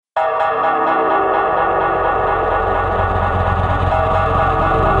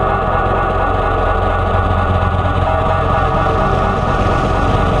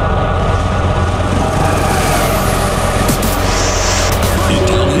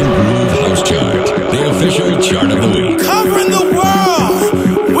Chart of the week. Covering the world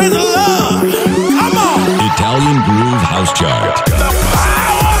with love. Come on. Italian Groove House Chart. The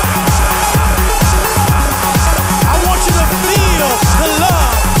power. I want you to feel the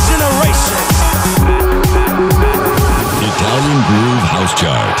love generation. Italian Groove House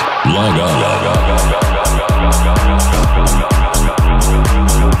Chart. Log on.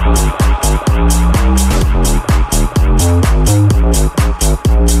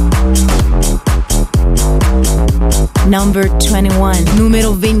 Number 21,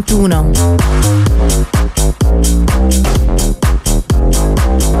 numero 21.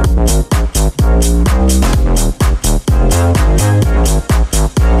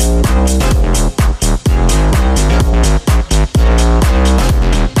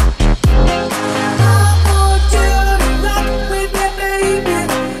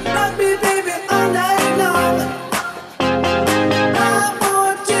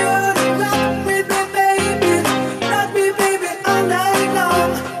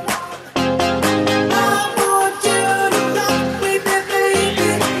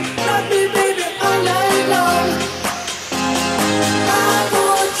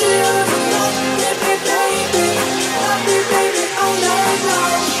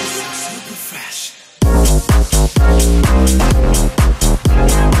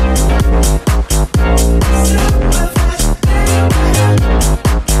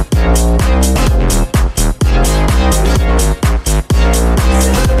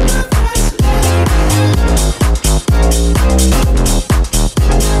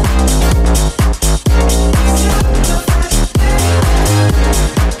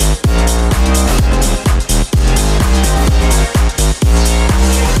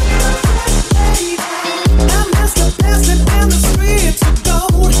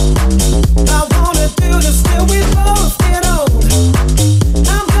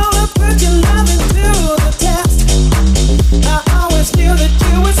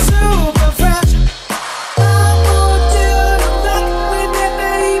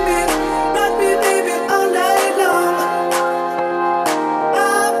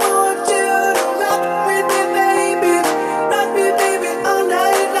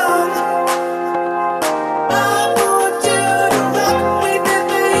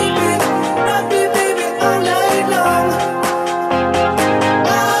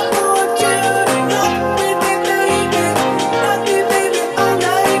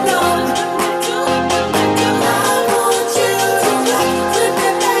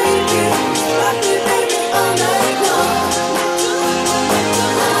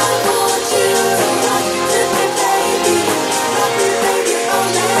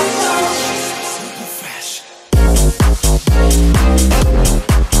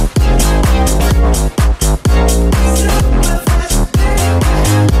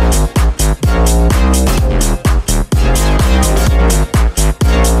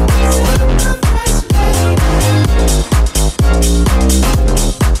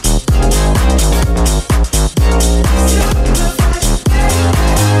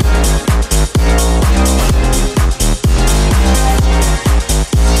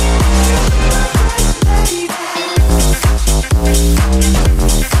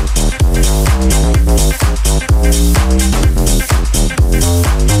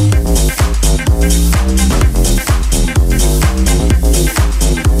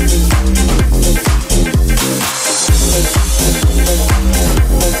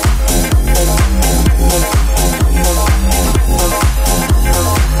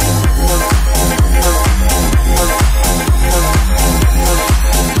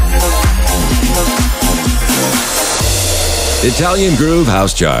 Italian Groove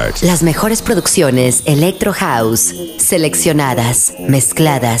House Chart. Las mejores producciones Electro House, seleccionadas,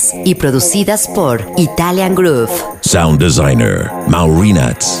 mezcladas y producidas por Italian Groove. Sound designer,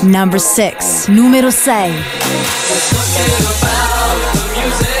 Maurinats. Number 6, número 6.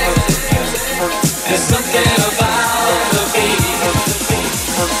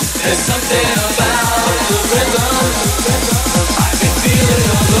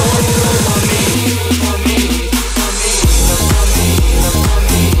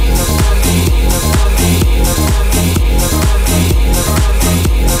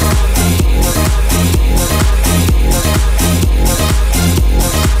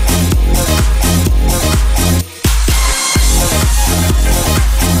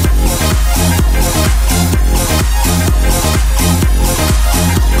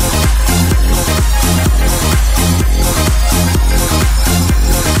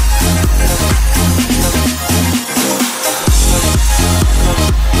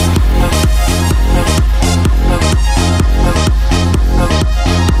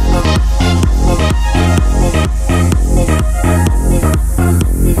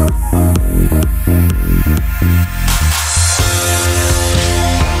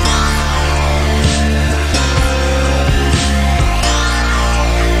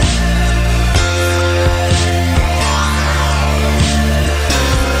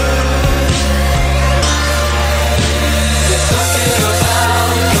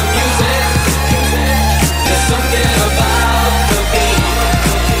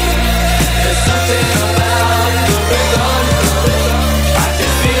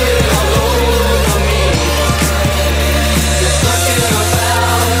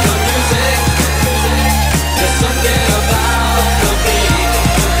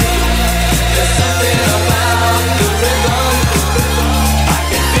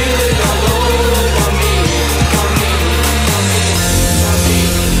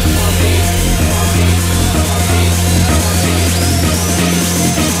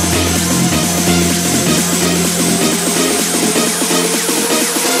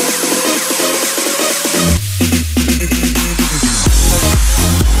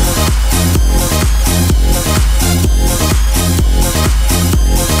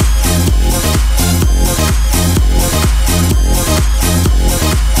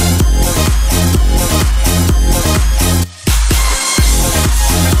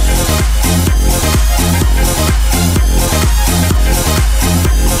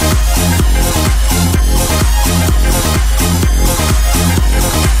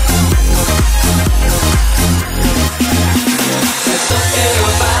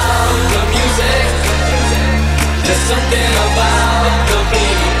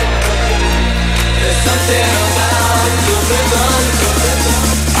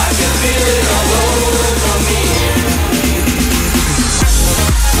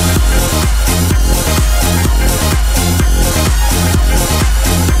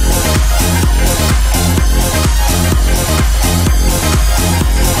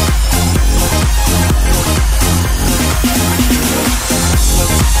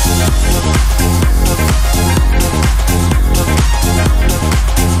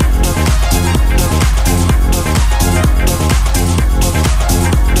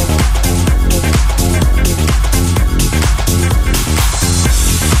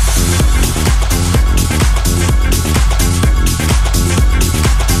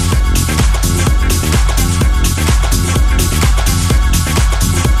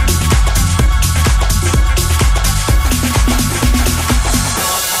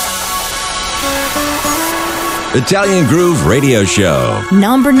 Italian Groove Radio Show.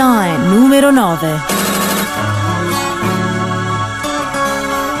 Number 9, numero 9.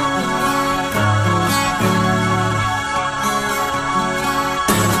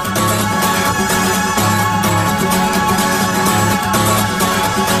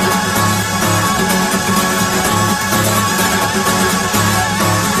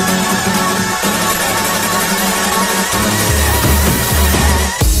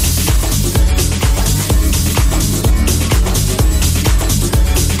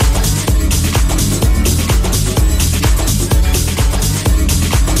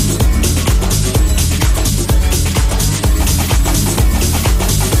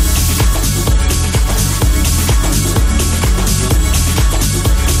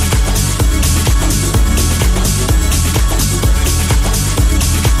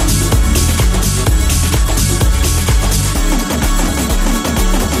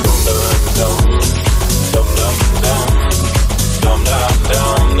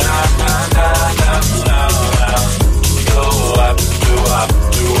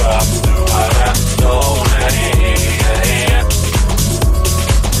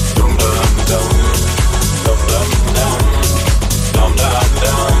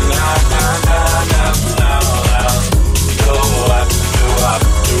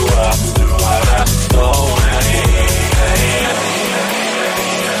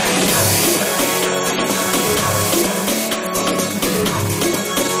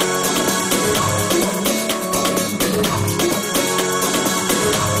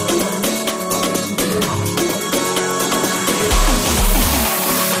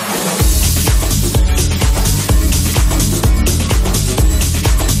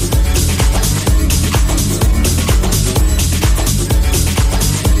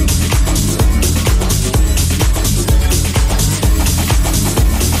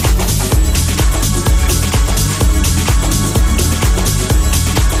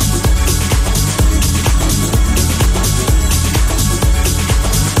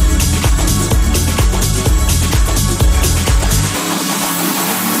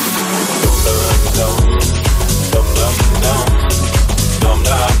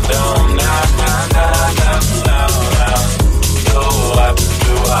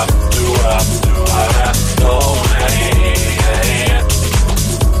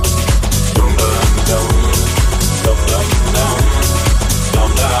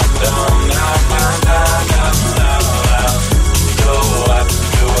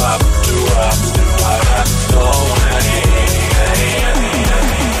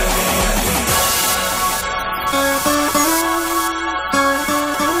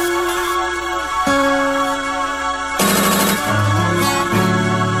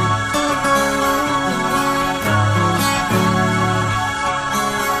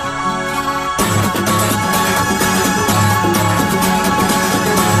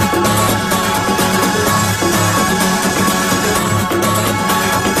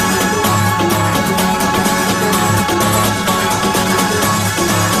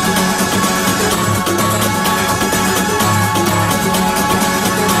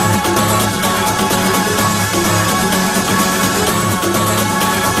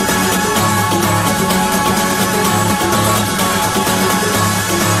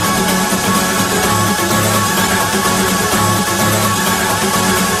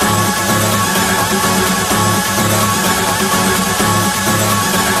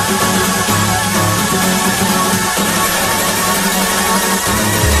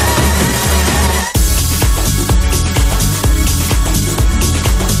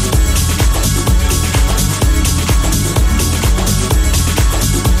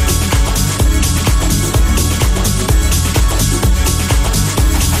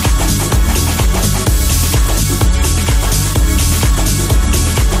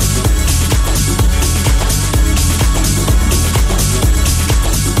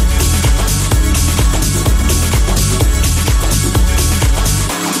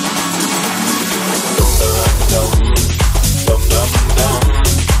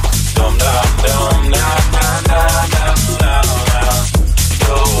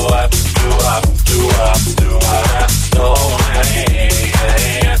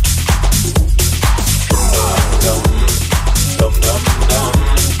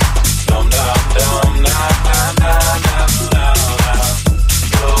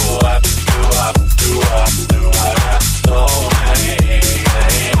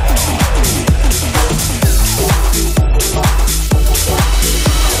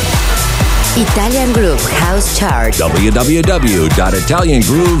 Italian Groove House Chart.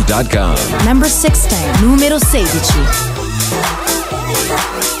 www.italiangroove.com. Number 16, numero 16.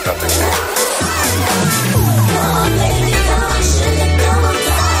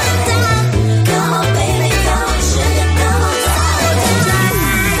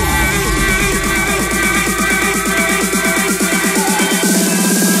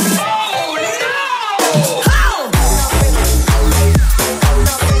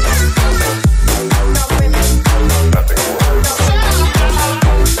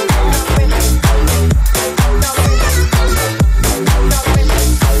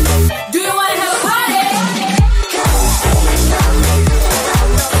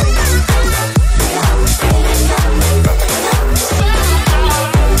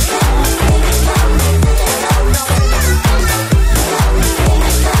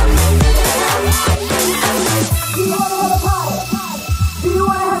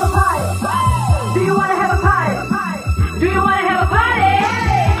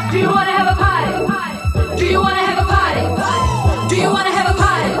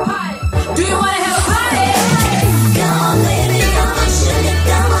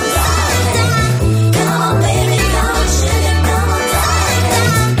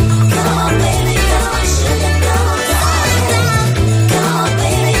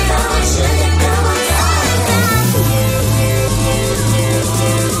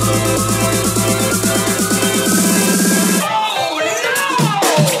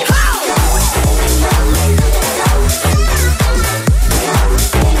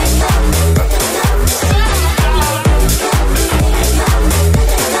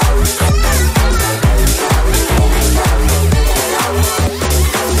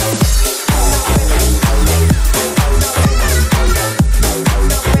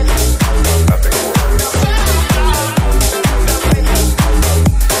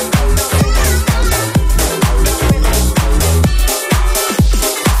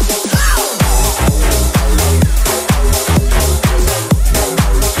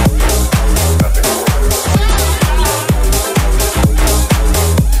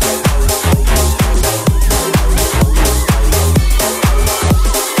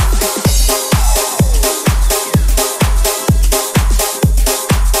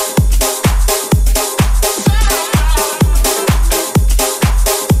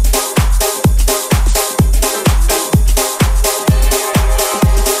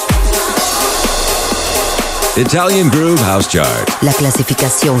 Italian Groove House Chart. La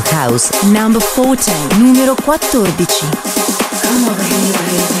clasificación House. Number 14, numero 14. Come over here,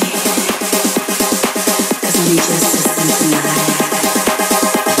 baby. 'Cause I need your assistance tonight.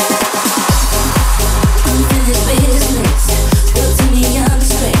 Unfinished business, putting me under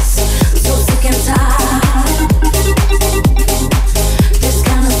stress. I'm so sick and tired. This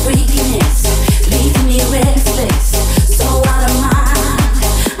kind of freakiness, leaving me restless, so out of mind.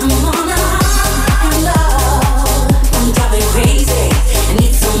 I'm on a high love. I'm driving crazy. I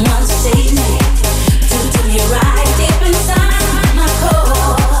need someone to save me, to do me right deep inside my core.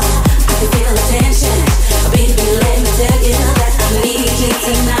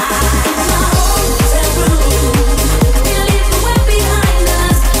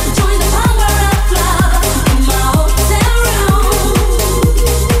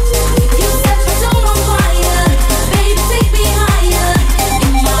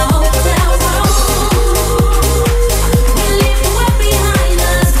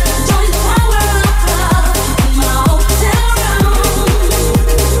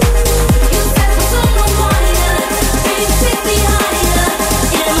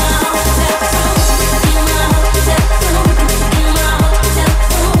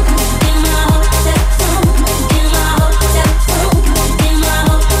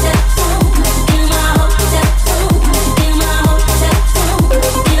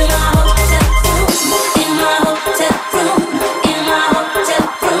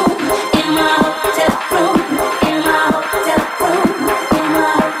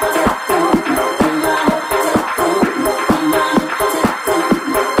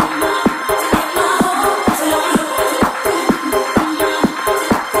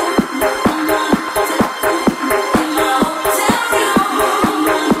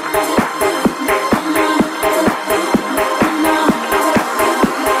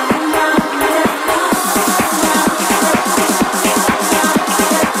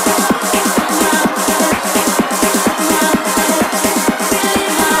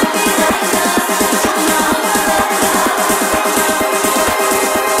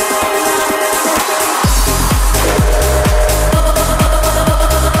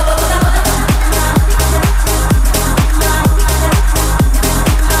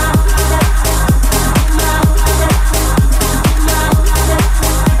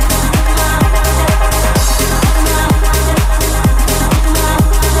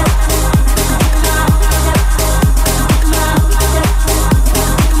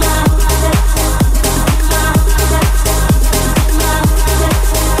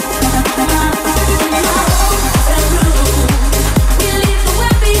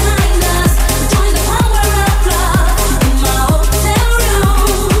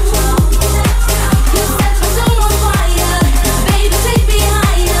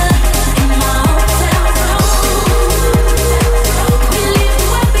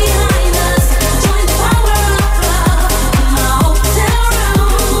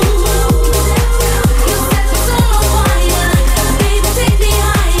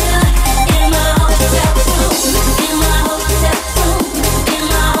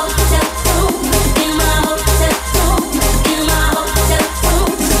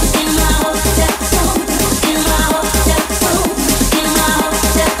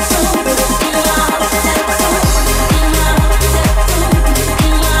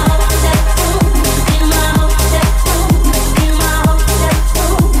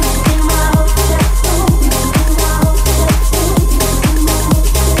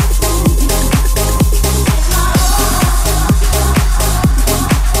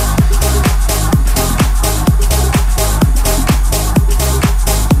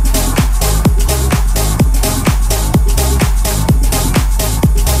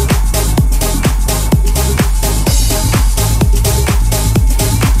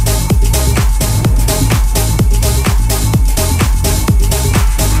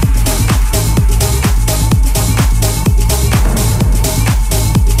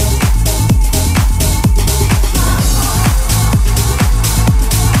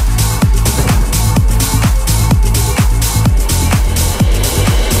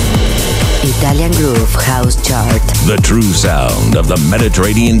 Italian Groove House Chart. The true sound of the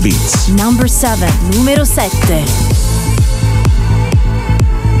Mediterranean beats. Number 7, numero 7.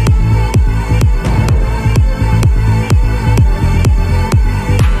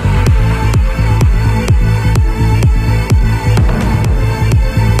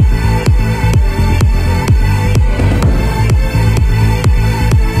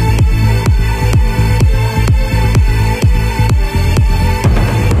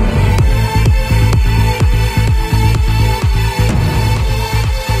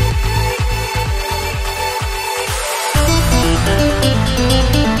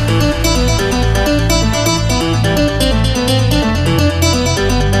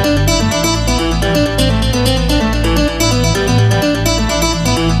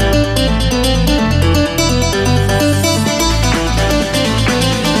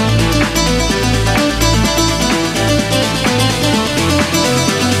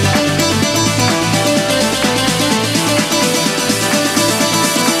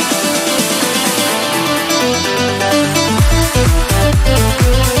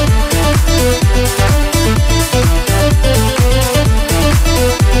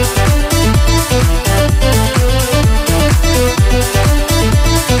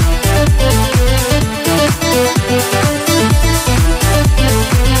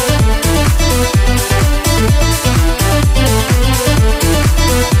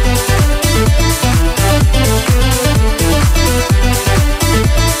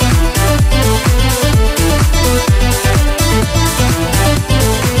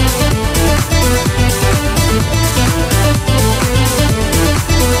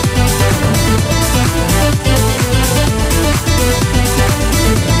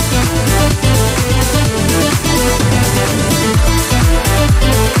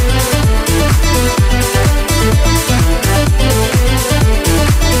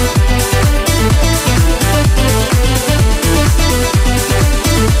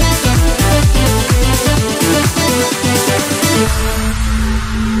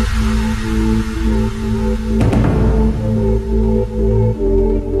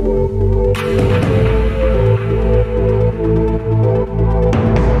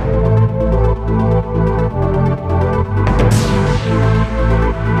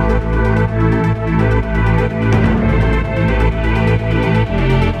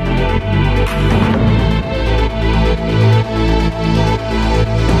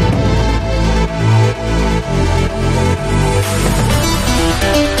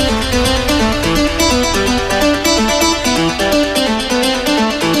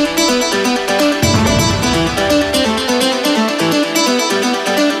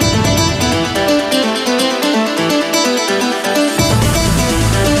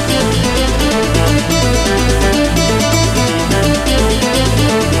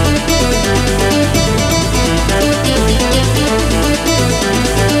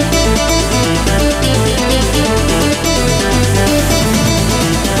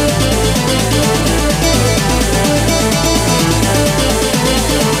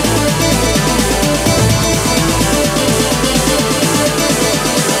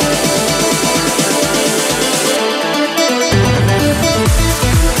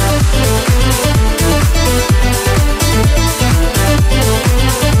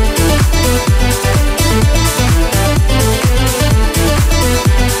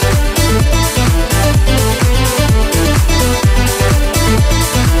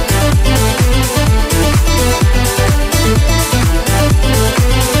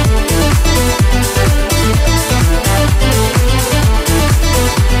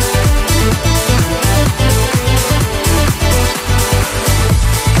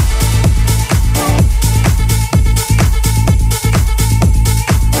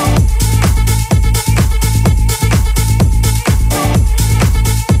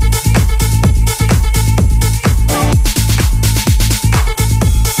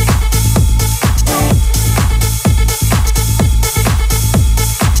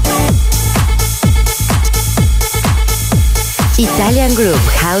 Italian Groove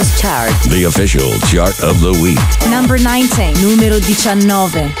House Chart. The official chart of the week. Number 19, numero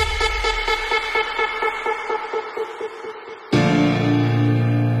 19.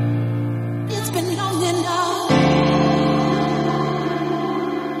 It's been long enough.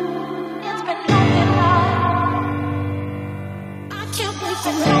 It's been long enough. I can't wait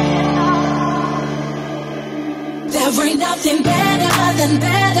for long enough. There ain't nothing better than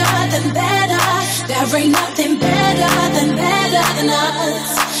better than better. There ain't nothing better than better than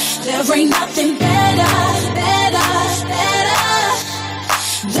us. There ain't nothing better, better, better.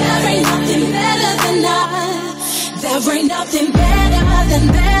 There ain't nothing better than us. There ain't nothing better than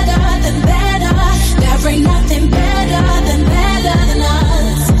better than better.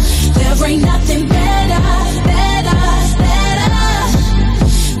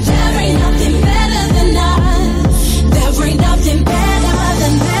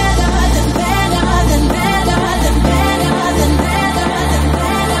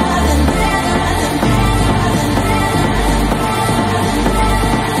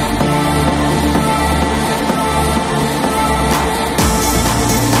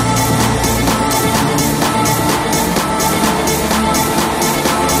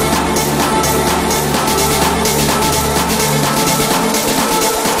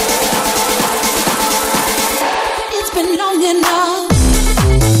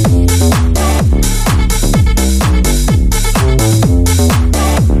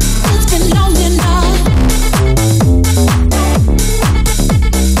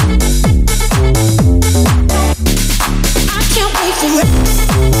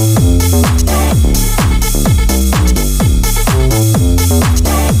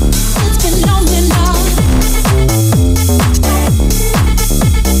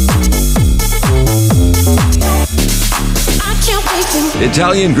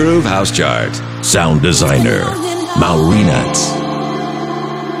 Italian Groove House Chart. Sound designer, Maurinats.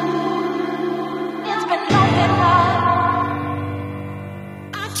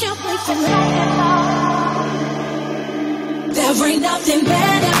 There ain't nothing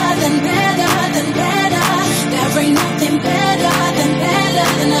better than better than better. There ain't nothing better than better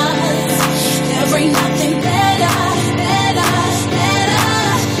than us. There ain't nothing better, better, better.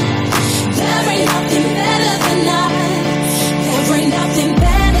 There ain't nothing better than us. There ain't nothing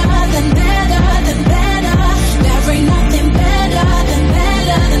better than better than better. There ain't nothing better than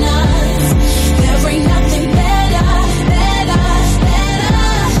better than us. There ain't nothing better, better, better.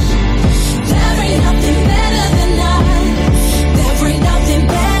 There ain't nothing better than us. There ain't nothing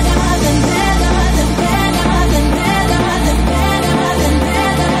better than better than better than better than better than better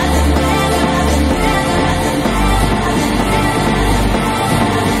than better than better than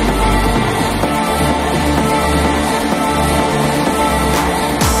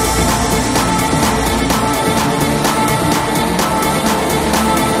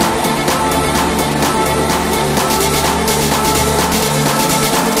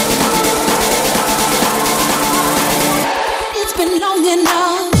It's been long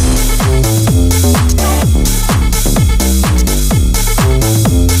enough.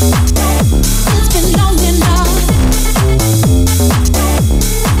 It's been long enough.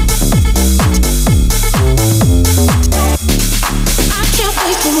 I can't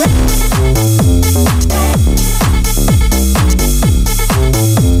wait for it.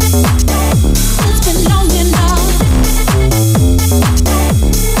 It's been long enough.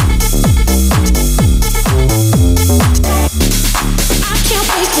 I can't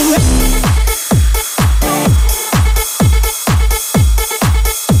wait for it.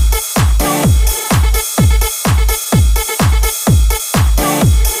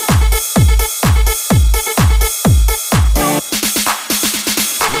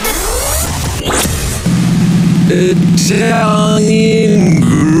 Italian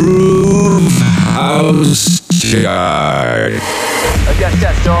Groove House Chart. Yes,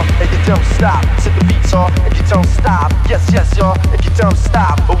 yes, y'all, if you don't stop, to the beat, y'all, if you don't stop. Yes, yes, y'all, if you don't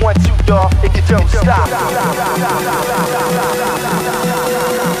stop. But 1, 2, y'all, if you don't stop.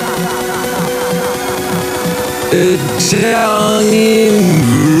 Italian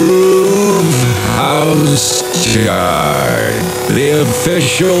Groove House Chart. The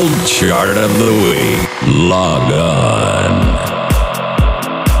official chart of the week. Log on.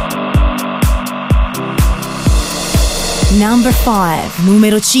 Number 5,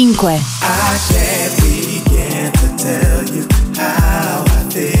 numero 5. I can't begin to tell you how I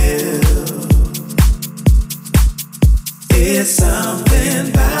feel. It's something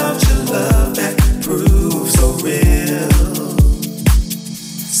about your love that proves so real.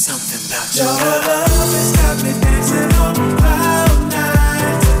 Something about your love has got me dancing on cloud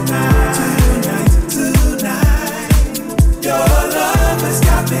nine tonight, tonight. Your love has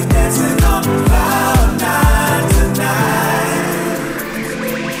got me dancing on cloud nine tonight.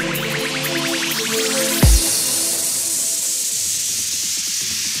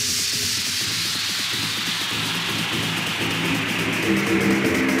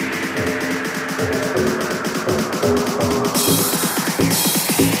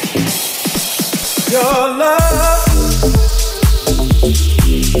 Your love,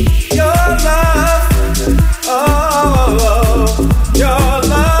 oh, your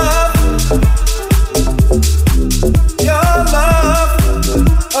love,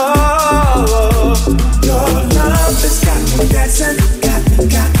 oh, your love has got me dancing, got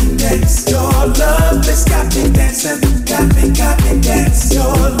me dance. Your love has got me dancing, got me dance.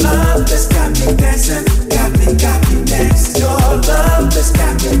 Your love has got me dancing, got me dance. Your love has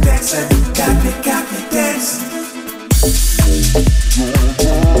got me dancing, got me dance.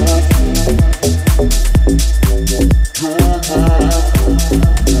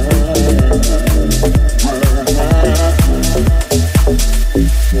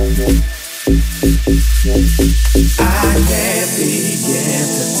 I can't begin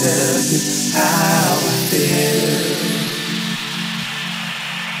to tell you how I feel.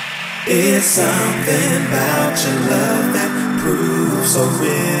 It's something about your love that proves so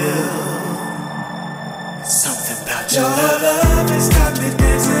real. Something about your love has got me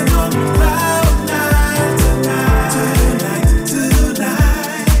dancing on cloud nine tonight.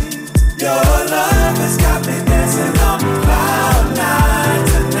 Your love has got me dancing on cloud nine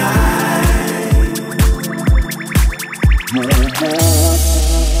tonight.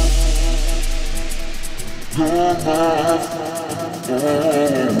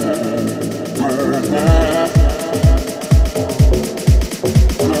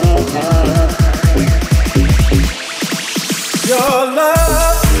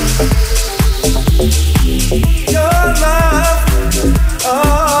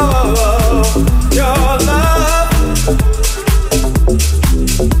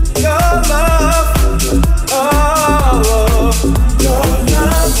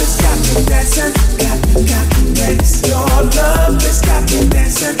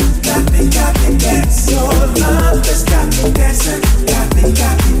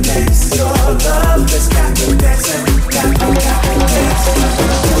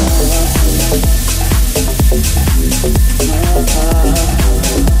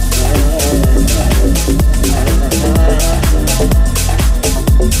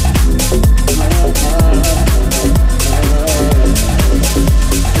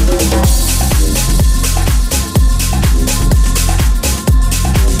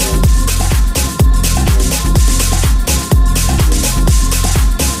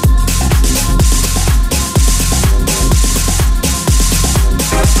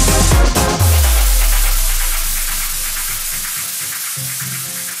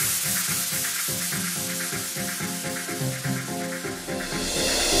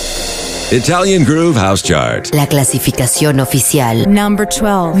 Italian Groove House Chart. La clasificación oficial. Number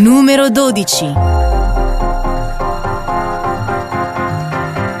 12. Numero 12.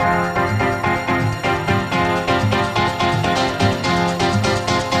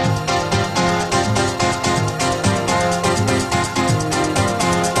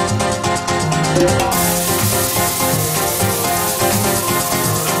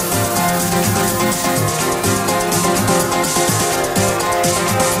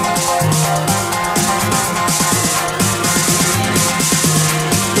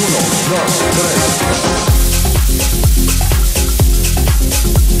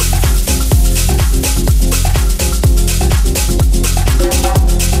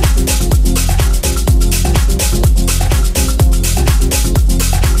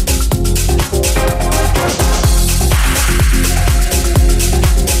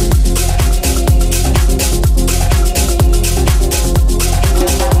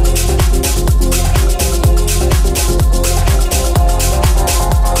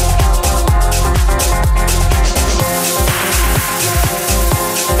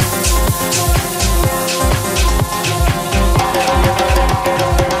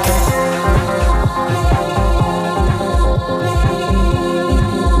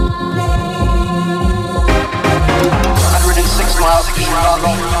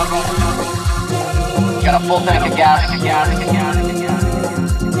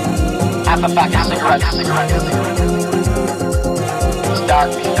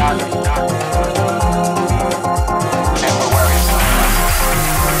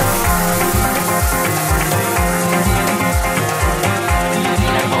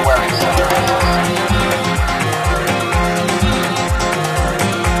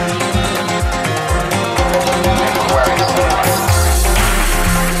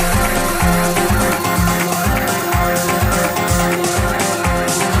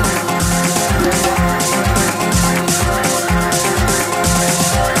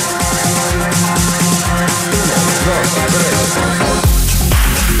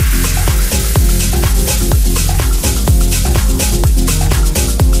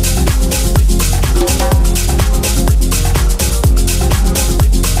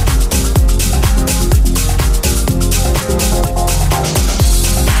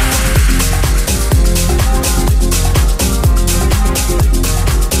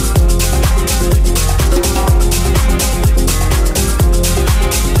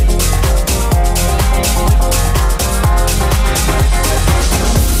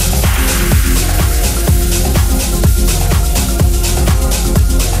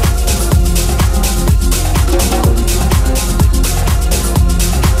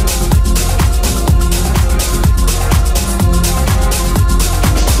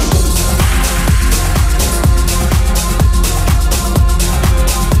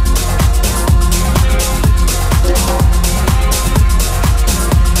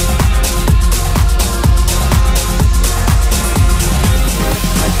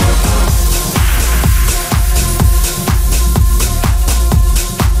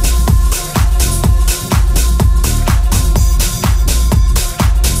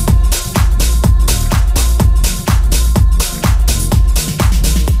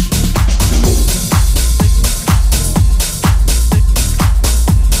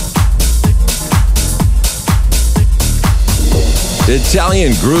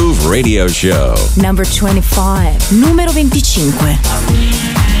 Italian Groove Radio Show. Number 25. Numero 25.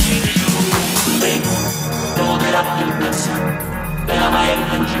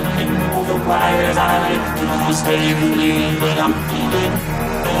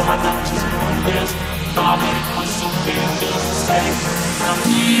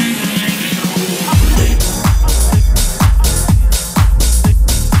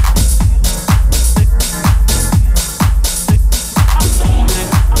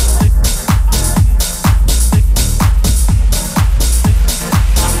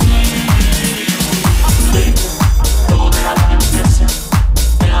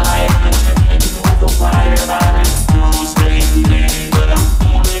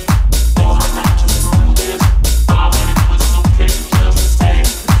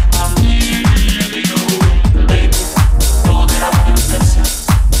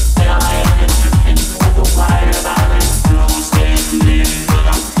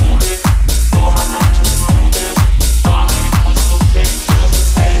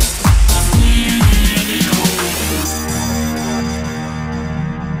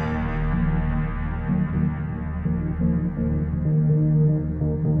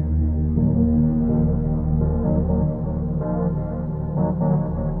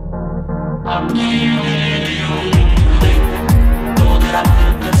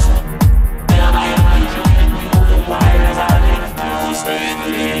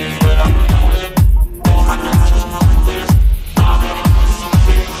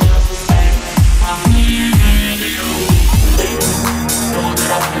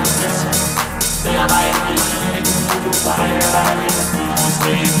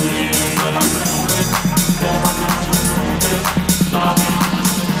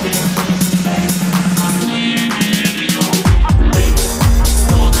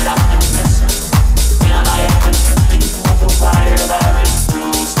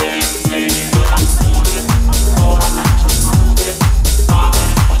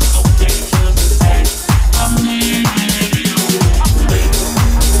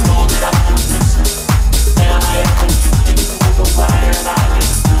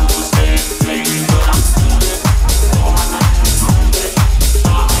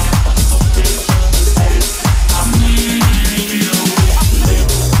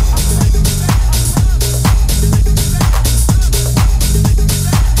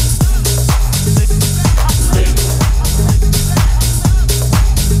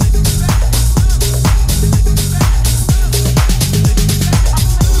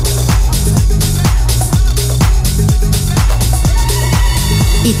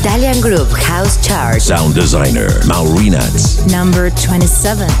 Italian Group House Chart. Sound designer Maurinats. Number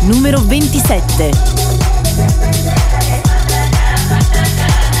 27, numero 27.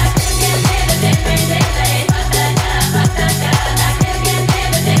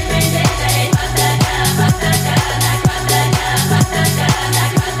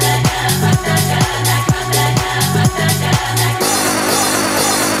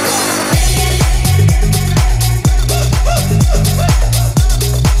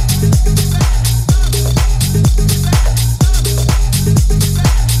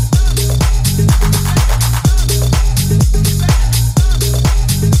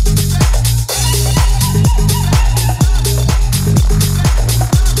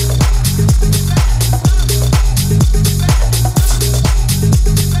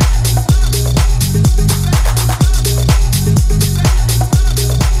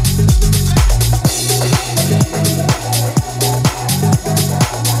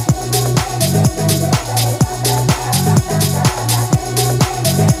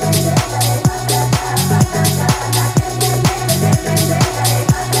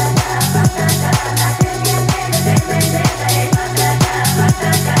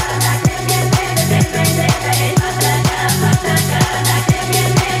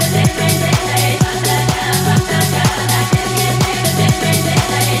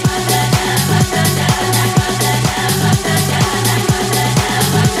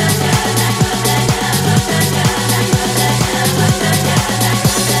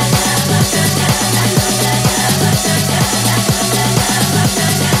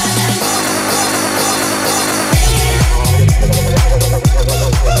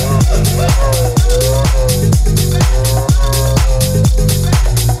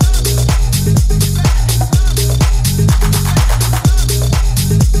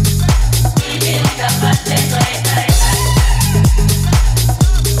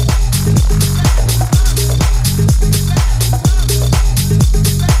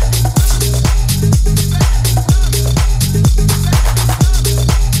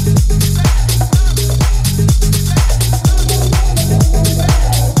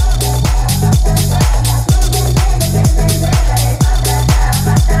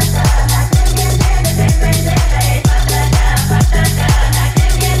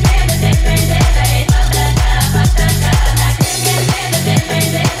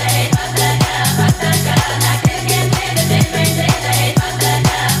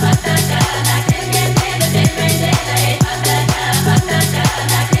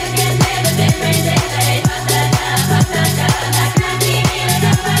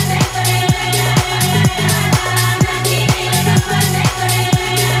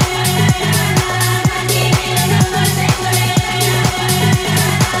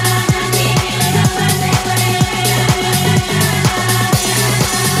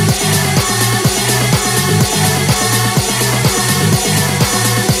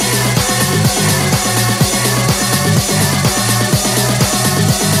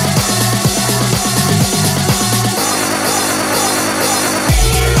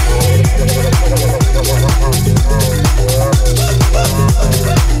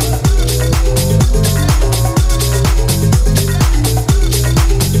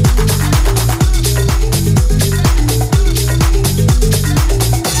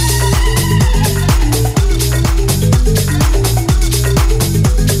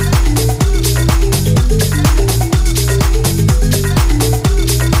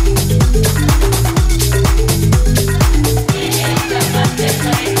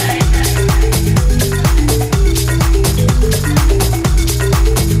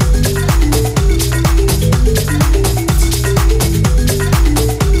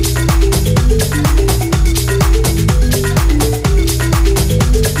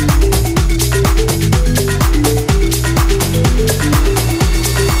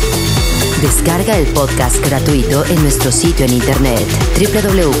 Descarga el podcast gratuito en nuestro sitio en internet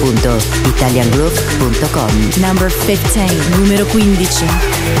www.italiangroove.com. Number 15, numero 15.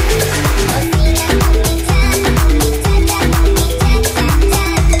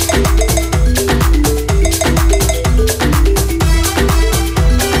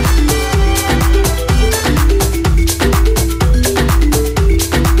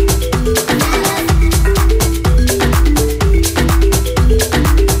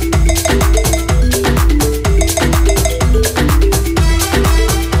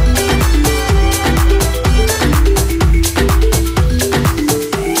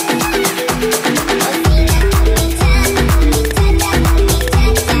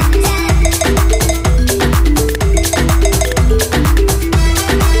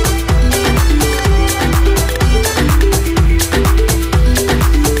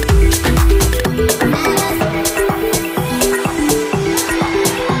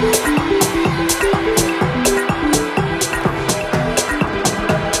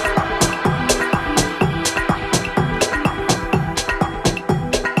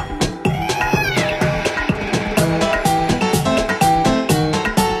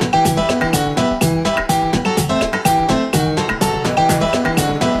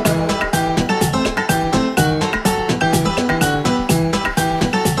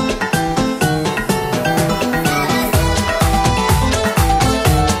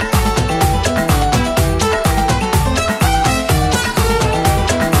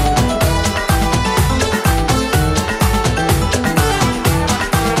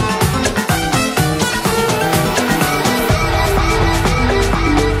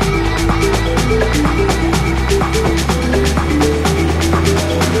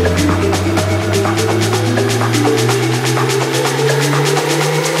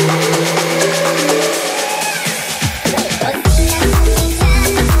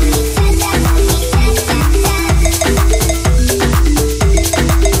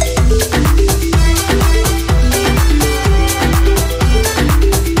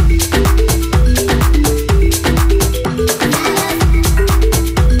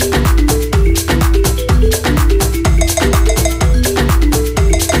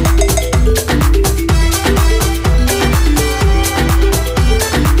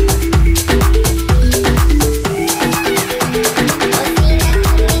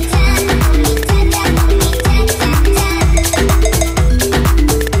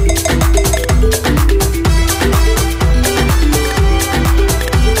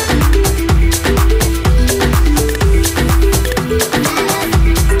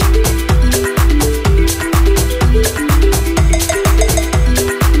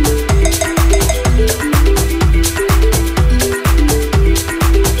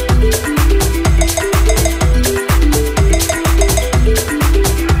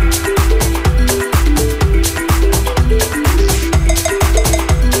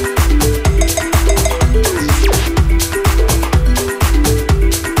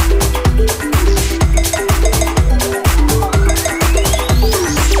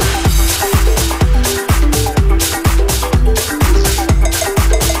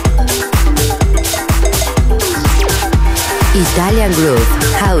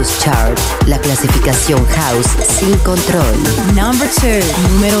 House Chart, la clasificación house sin control. Number 2,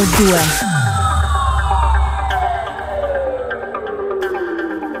 numero 2.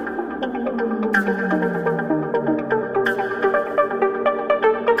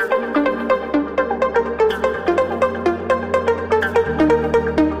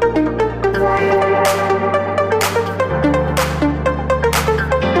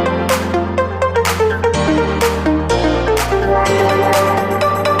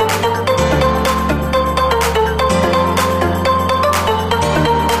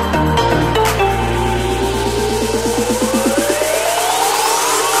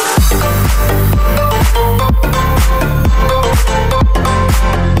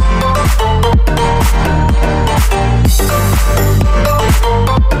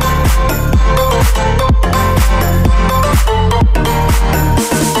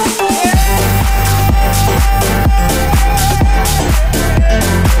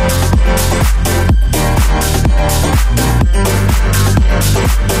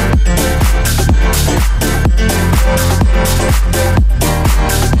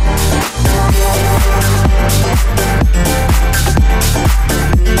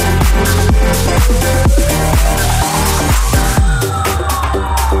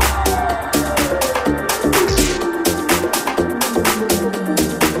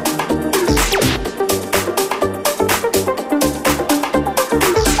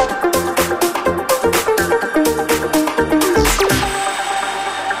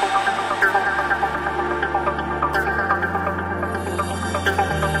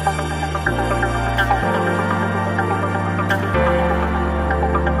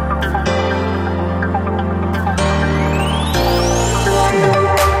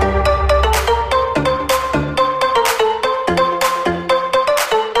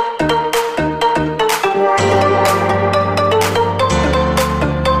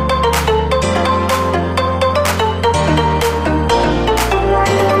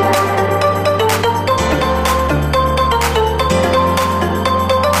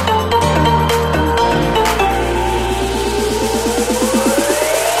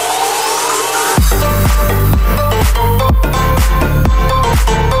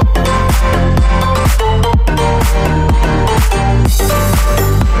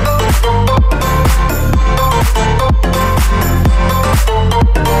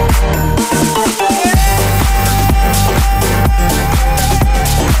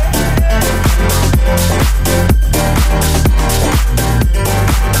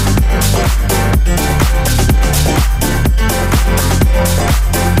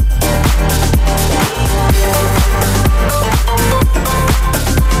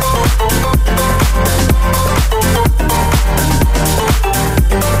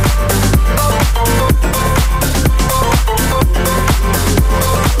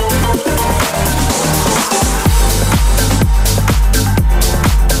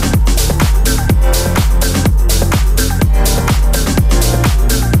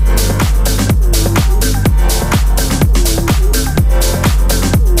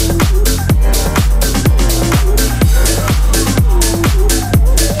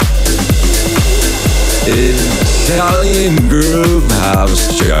 Italian Groove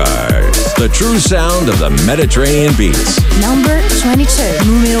House Chart. The true sound of the Mediterranean beats. Number 22,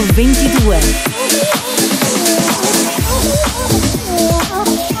 numero 22.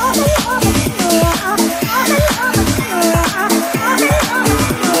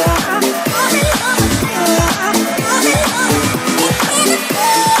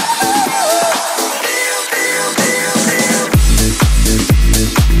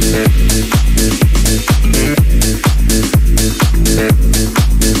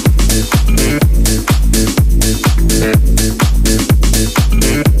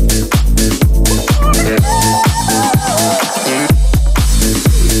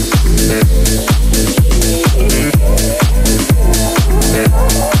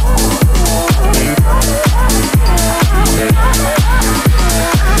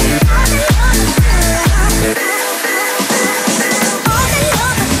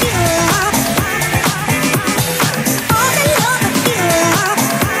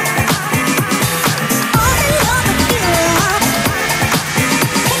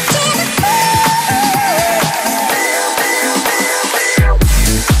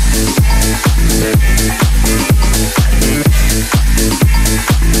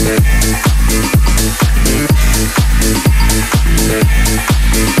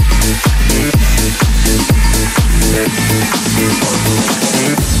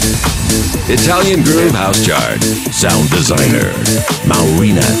 Italian Groove House Chart. Sound designer,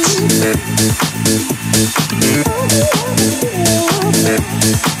 Maurinat.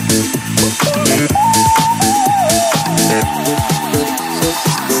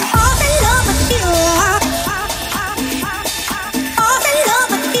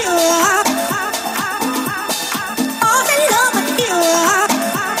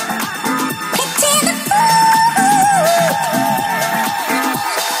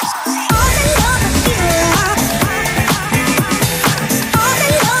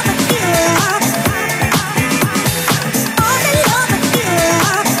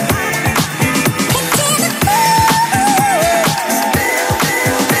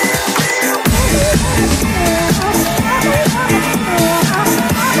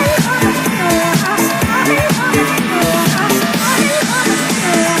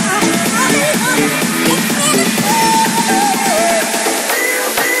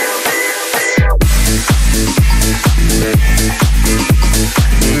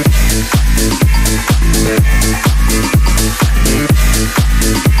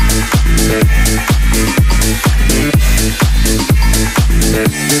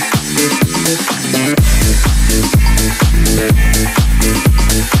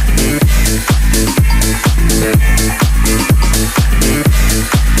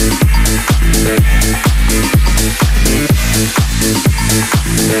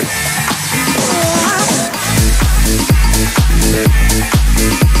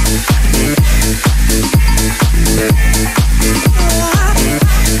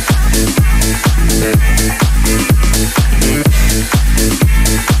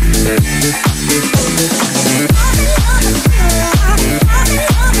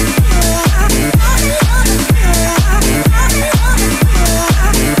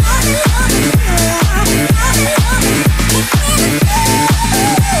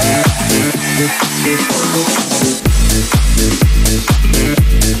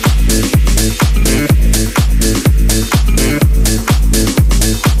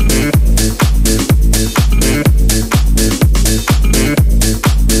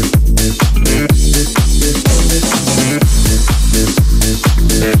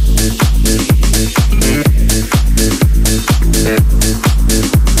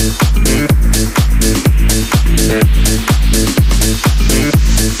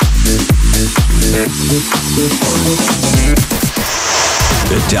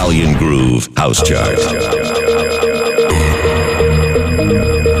 Italian Groove House Chart.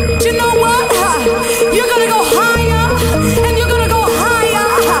 You know what? You're gonna go higher, and you're gonna go higher,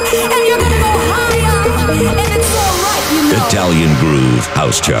 and you're gonna go higher, and it's alright, you know. Italian Groove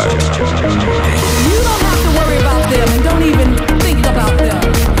House Chart. You don't have to worry about them, and don't even think about them.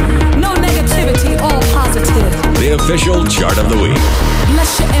 No negativity, all positive. The official chart of the week.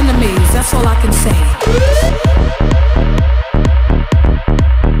 Bless your enemies, that's all I can say.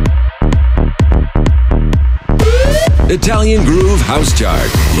 Italian Groove House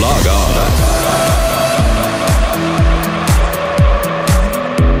Chart. Log on.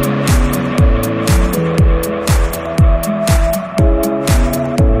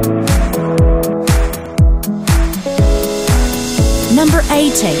 Number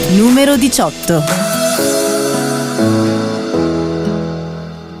 18, numero 18.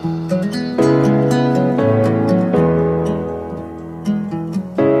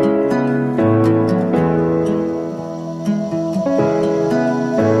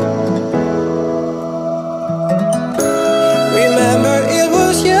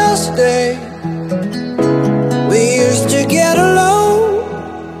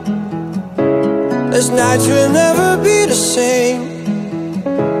 Nights will never be the same.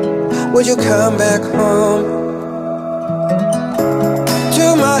 Would you come back home?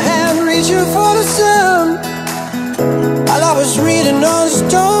 Took my hand, reaching for the sun, while I was reading on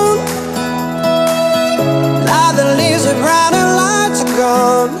stone. Now the leaves are brown and lights are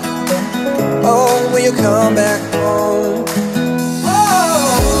gone. Oh, will you come back home?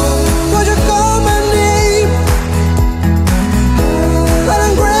 Oh, would you call my name? But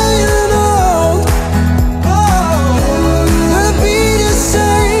I'm gray and old. Will it be the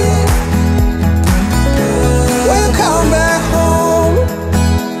same? Will you come back home?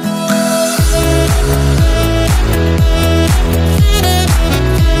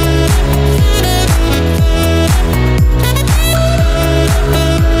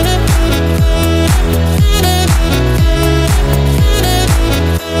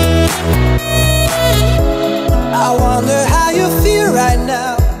 I wonder how you feel right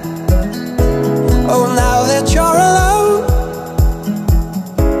now. Oh, now that you're alone.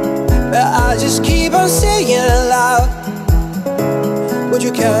 But I just keep on saying it loud. Would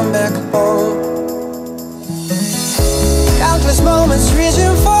you come back home? Countless moments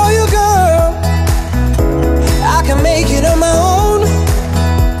reaching for you, girl. I can make it on my own.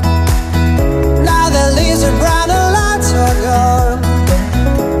 Now the leaves are brown and lights are gone.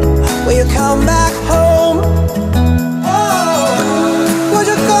 Will you come back home? Oh, would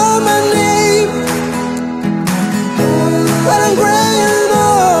you call my name when I'm gray and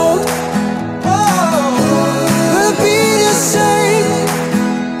old? Oh, will it be the same?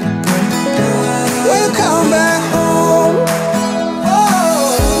 Will you come back home?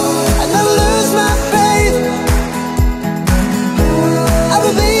 Oh, I never lose my faith. I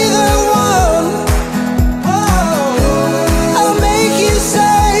will be the one. Oh, I'll make you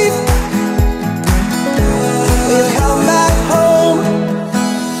safe. Will you come back home?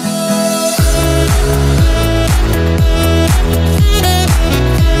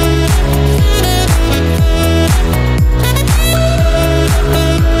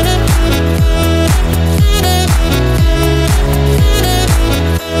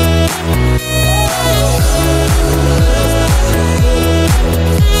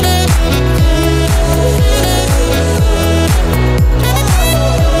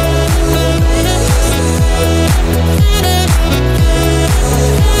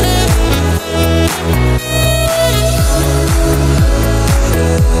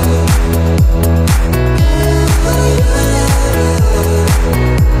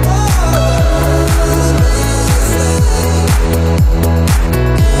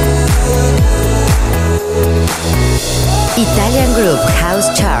 Italian Group House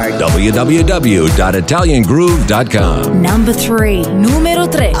Chart. www.italiangroove.com. Number 3, numero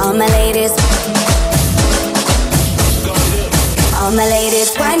 3. All my ladies,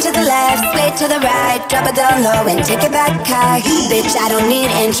 wind to the left, sway to the right, drop it down low and take it back high. Bitch, I don't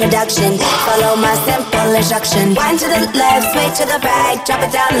need introduction, follow my simple instruction. Wind to the left, sway to the right, drop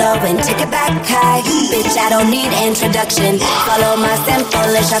it down low and take it back high. Bitch, I don't need introduction, follow my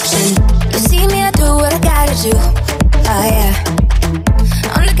simple instruction. You see me, I do what I gotta do. Oh yeah,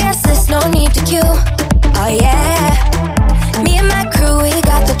 on the gas list, no need to queue. Oh yeah, me and my crew, we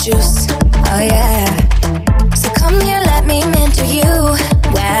got the juice. Oh yeah, so come here, let me mentor you.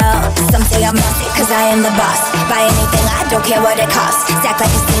 Well, some say I'm bossy, cause I am the boss. Buy anything, I don't care what it costs. Stack like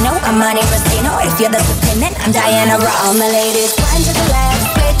a casino, I'm Monte Rustino. If you're the supreme, I'm Diana Ross. All my ladies, wind to the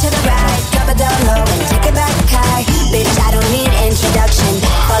left, straight to the right, drop it down low and take it back high. Bitch, I don't need introduction,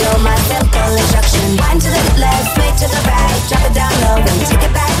 follow my simple instruction. Wind to the left, straight to the right, drop it down low and take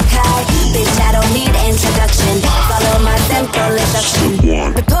it back high. Bitch, I don't need introduction, follow my simple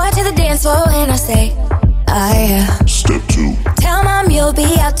instruction. Report to the dance floor and I say, oh yeah. Step 2. Tell mom you'll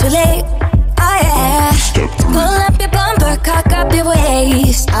be out too late. Oh yeah. Step 3. Pull up your bumper, cock up your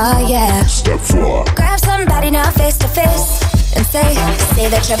waist. Oh yeah. Step 4. Grab somebody now face to face and say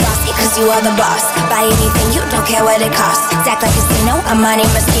that you're bossy, cause you are the boss. Buy anything, you don't care what it costs. Stack like a casino, I'm Monte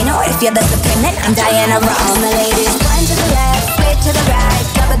Rustino. If you're the supreme, I'm Diana Ross. All my ladies, wind to the left, straight to the right,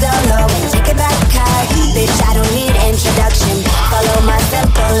 drop it down low and take it back high. Bitch, I don't need introduction, follow my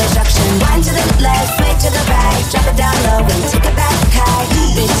simple instruction. Wind to the left, straight to the right, drop it down low and take it back high.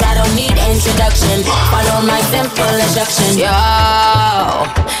 Bitch, I don't need introduction, follow my simple instruction. Yo,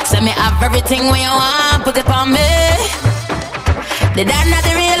 send me up everything when you want, put it on me. The dad not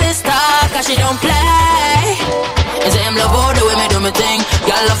the realest talk, cause she don't play. Is it him love all the way me do me thing?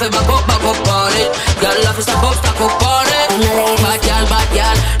 Y'all love it back up on it. Y'all love it stack up on it. Bad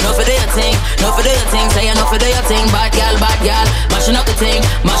y'all, no for do your thing, no for do your thing. Say no for do your thing, bad y'all, mashing up the thing,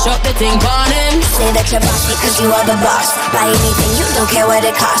 mash up the thing, burn him. Say that you're bossy, cause you are the boss. Buy anything, you don't care what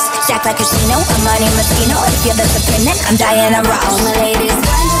it costs. Stack like a casino, I'm Monte Rustino. If you're the supreme, I'm Diana Ross. All my ladies, wind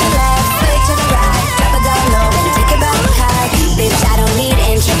to the left, straight to the right, drop it down low and take it back high. Bitch, I don't need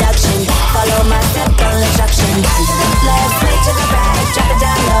introduction, follow my simple instruction. Wind to the left, straight to the right, drop it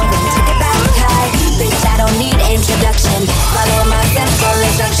down low and take it back high. Bitch, I don't need introduction, follow my simple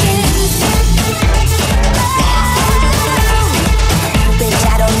instruction. Bitch,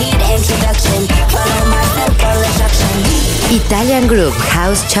 I don't need introduction, follow my simple instruction. Italian Group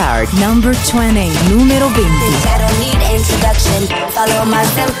House Chart. Number 20, numero 20. Bitch, I don't need introduction, follow my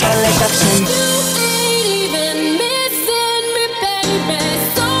simple instruction.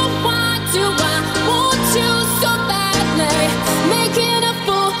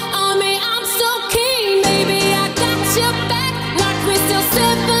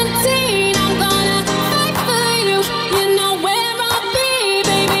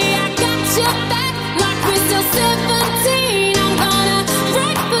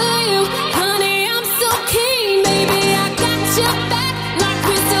 Honey, I'm so keen, baby. I got your back like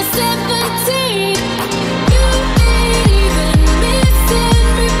we're still 17.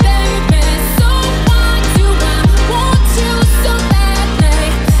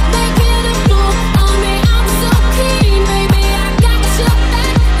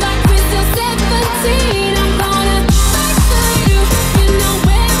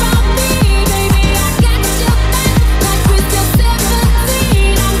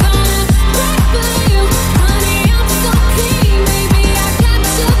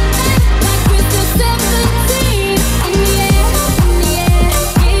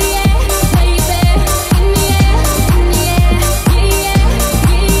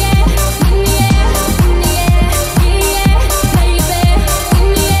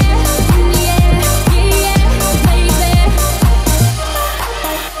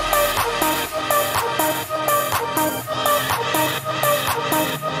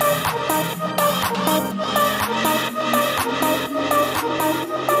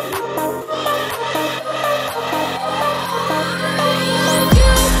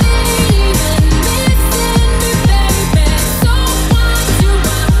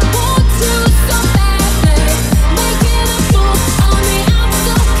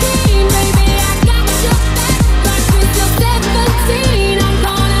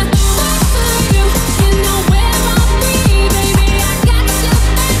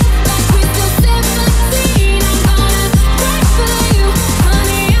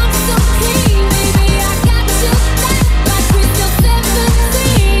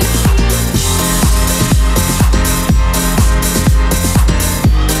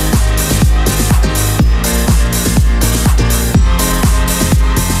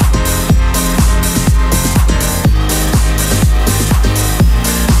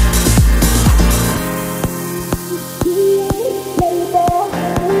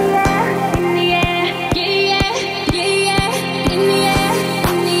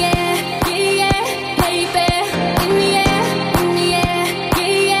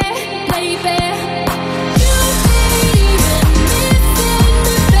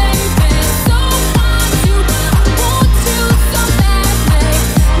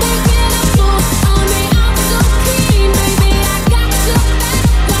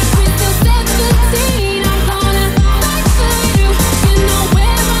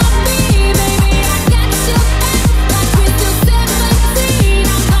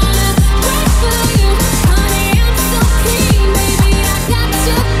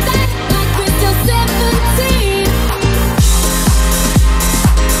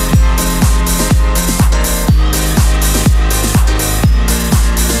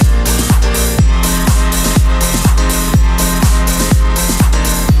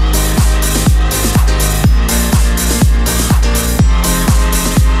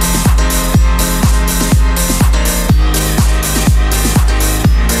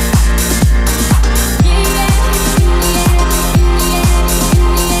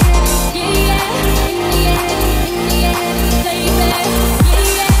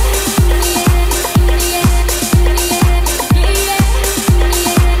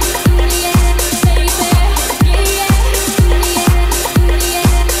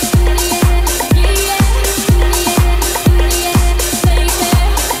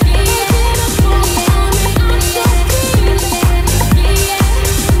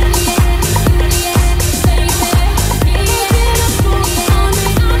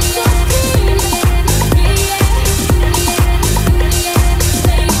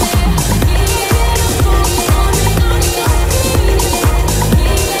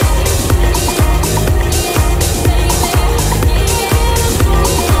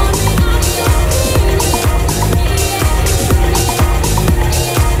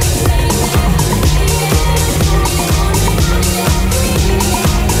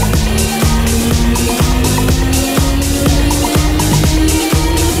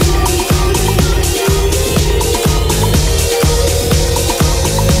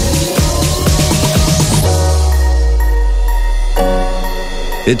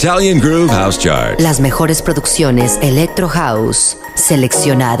 Italian Groove House Chart. Las mejores producciones Electro House,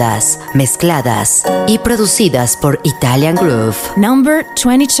 seleccionadas, mezcladas y producidas por Italian Groove. Number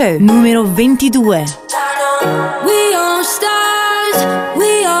 22, numero 22. We are stars,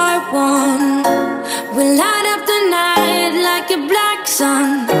 we are one. We light up the night like a black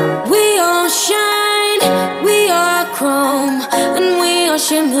sun. We all shine, we are chrome, and we are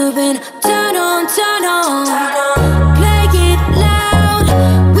shimmering. Turn on, turn on. Play it loud,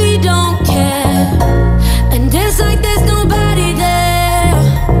 we don't care. And dance like there's nobody there.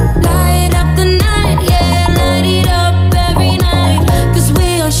 Light up the night, yeah, light it up every night. 'Cause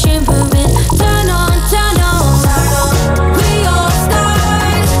we are shimmering. Turn on, turn on. We are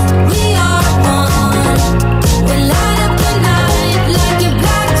stars, we are one. We light up the night like a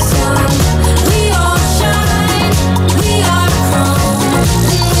black sun. We all shine, we are chrome,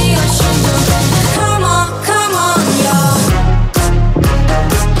 and we are shimmering. Come on, y'all.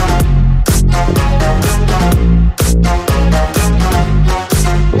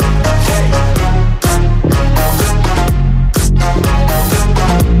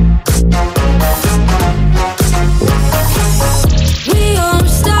 We are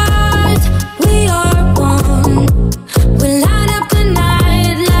stars, we are one. We light up the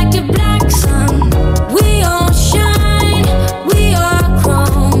night like a black sun. We all shine, we are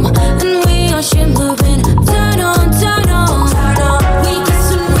chrome, and we are shimmering. Turn on, turn on. We kiss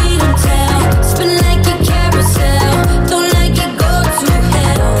and we don't tell. Spin like a carousel. Don't like it, go to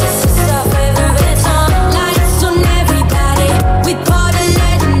hell. This is our favorite song. Lights on everybody. We party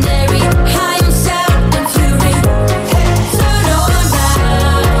legendary. High on sound and fury. Turn on now.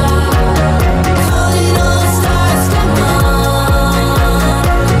 Calling all stars, come on.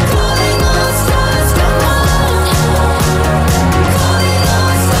 Calling all stars, come on. Calling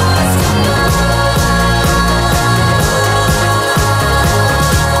all stars, come on.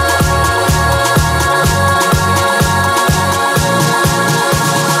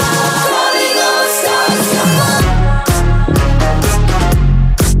 Calling all stars, come on.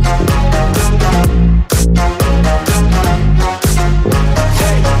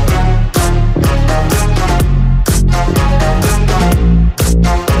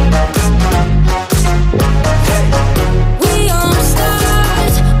 We are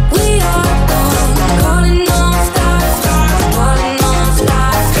stars, we are one. Calling all stars, calling all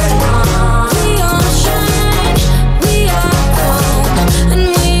stars, come on. We all shine, we are chrome, and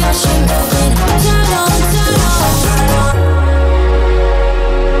we are shimmering. Turn on, turn on.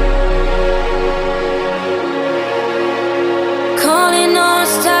 Calling all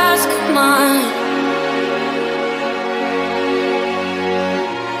stars, come on.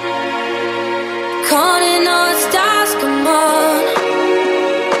 Calling all stars, come on.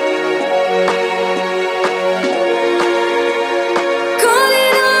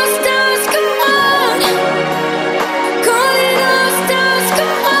 Calling all stars, come on. Calling all stars, come on.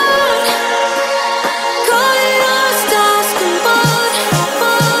 Calling all stars, come on.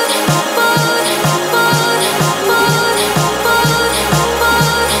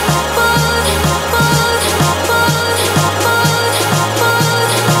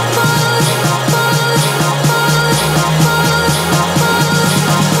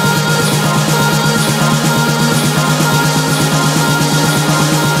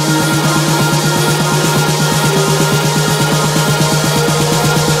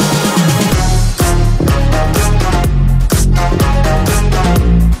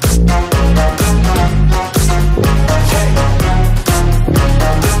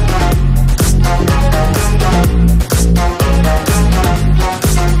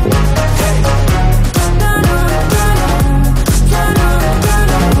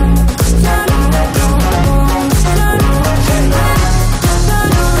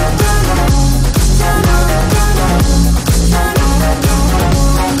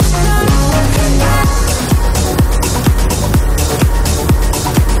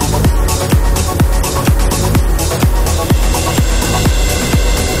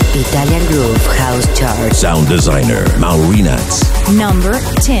 Italian Groove House Chart. Sound designer Maurinats. Number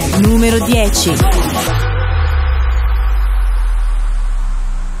 10, numero 10.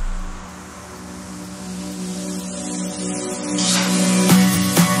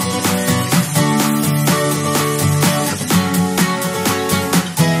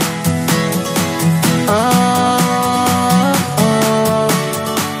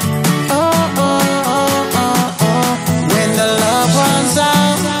 When the love runs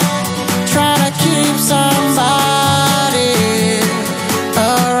out, try to keep somebody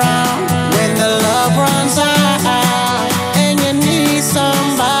around. When the love runs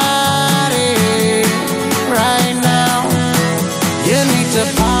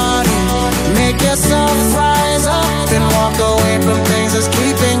yourself rise up and walk away from things that's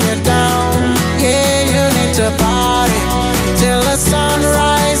keeping you down. Yeah, you need to party till the sun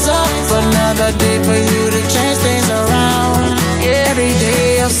rise up. Another day for you to change things around. Yeah, every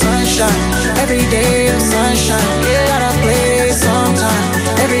day of sunshine, every day of sunshine. Yeah, gotta play sometime,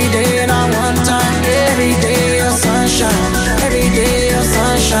 every day not one time. Yeah, every day of sunshine, every day of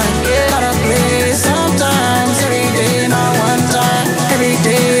sunshine. Yeah, gotta play sometimes, every day not one time. Every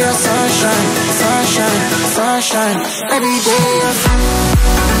day of sunshine, sunshine, sunshine. Every day of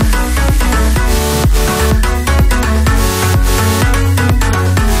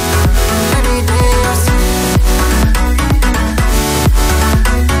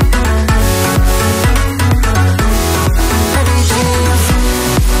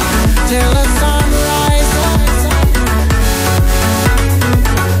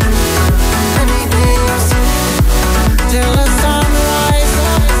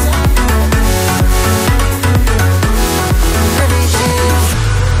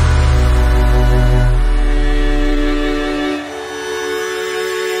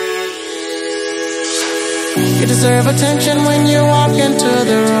deserve attention when you walk into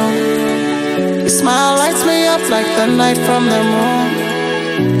the room. Your smile lights me up like the light from the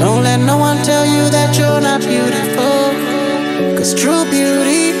moon. Don't let no one tell you that you're not beautiful, 'cause true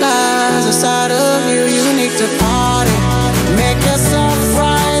beauty lies inside of you. You need to party, make yourself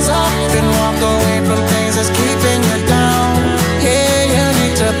rise up and walk away from things that's keeping you down. Yeah, you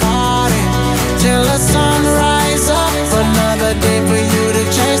need to party till the sun rise up. Another day for you to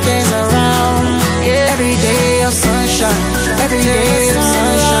change things around. Yeah, every day of sunshine, every day of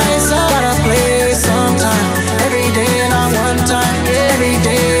sunshine. Gotta play sometime, every day not one time. Yeah, every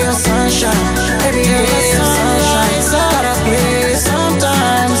day of sunshine, every day of sunshine. Gotta play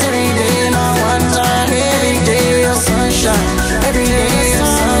sometimes, every day not one time. Every day of sunshine, every day of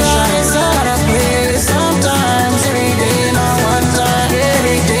sunshine. Gotta play sometimes, every day not one time.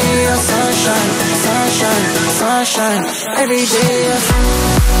 Every day of sunshine, sunshine, sunshine. Every day of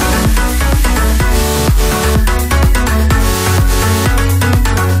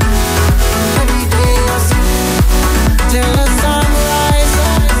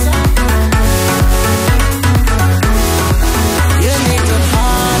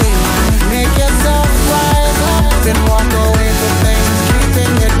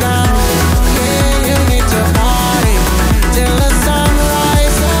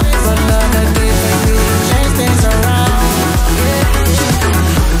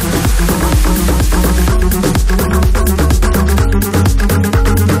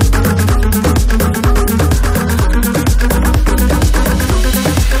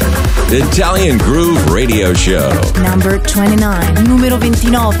Italian Groove Radio Show. Number 29, numero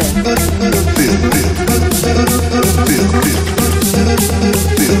 29.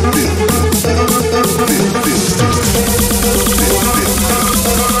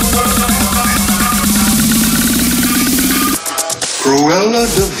 Cruella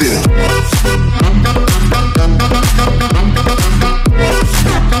de Vil.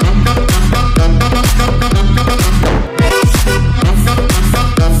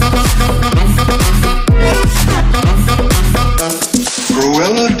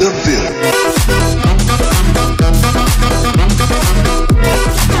 Cruella de Vil.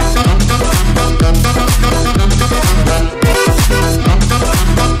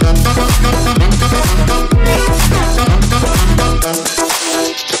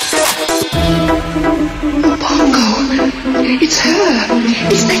 It's her.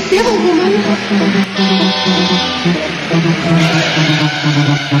 It's that devil woman.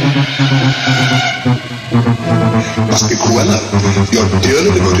 Must be Cruella, your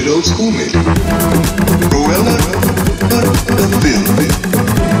dearly devoted old schoolmate. Cruella de Vil.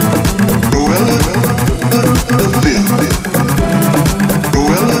 Cruella de Vil.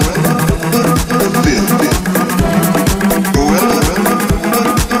 Cruella de Vil. Cruella de Vil.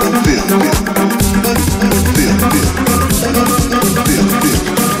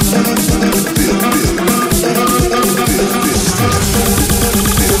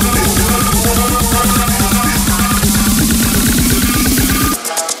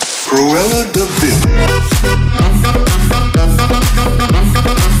 Cruella de Vil.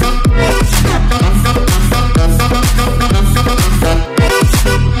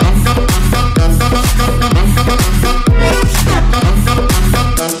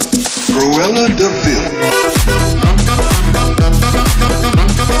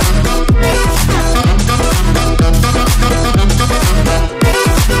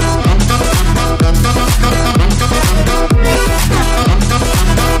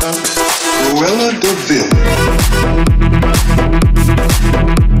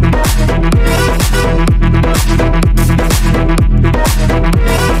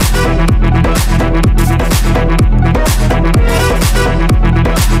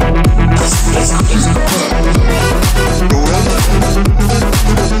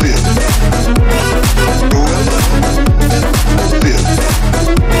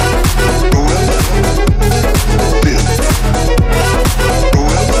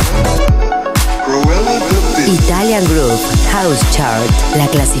 la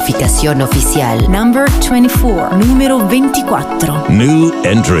clasificación oficial. Number 24, número 24. New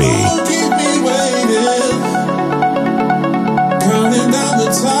entry. Counting down the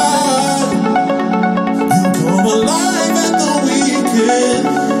time, you come alive at the weekend.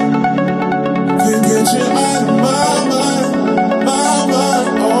 Can't get you out of my mind, my mind.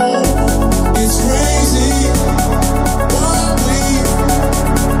 Oh, it's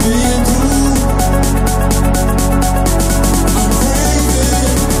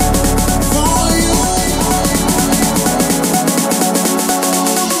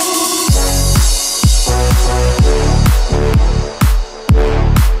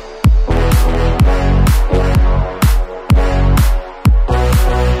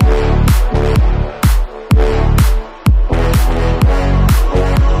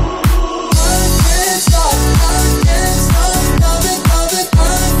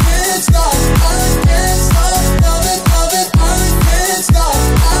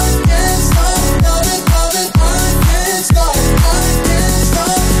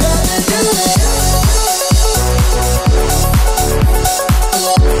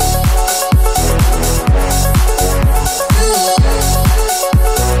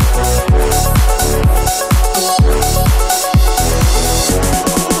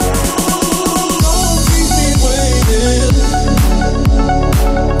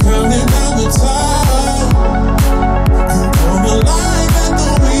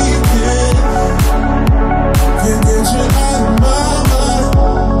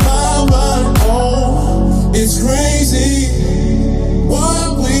crazy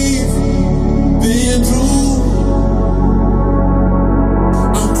what we've been through.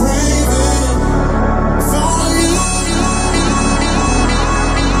 I'm craving for you.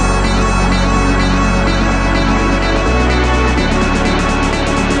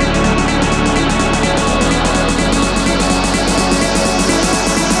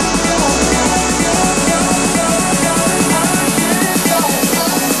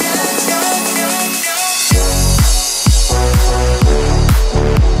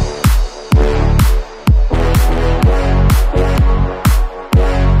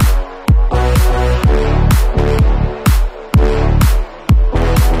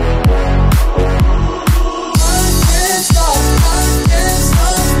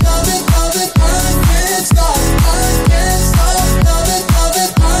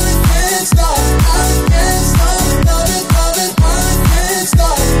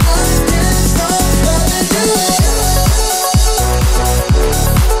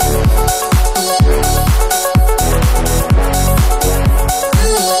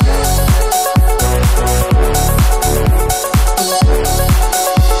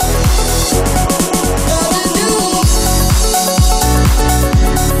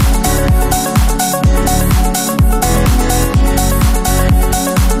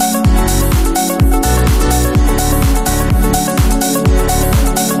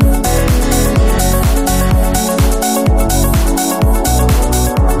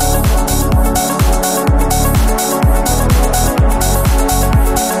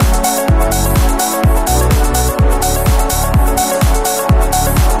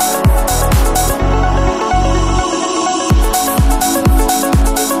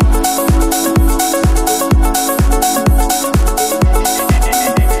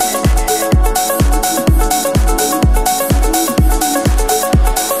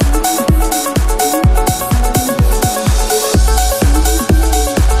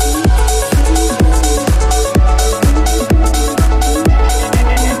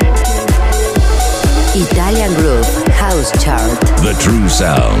 Italian Groove House Chart. The true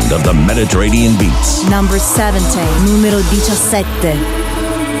sound of the Mediterranean beats. Number 70, numero 17.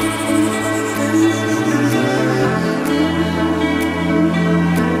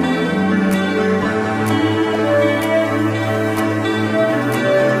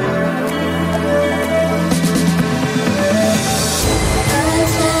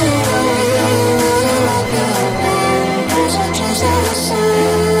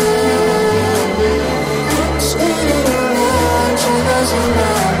 Doesn't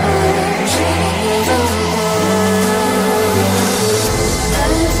matter.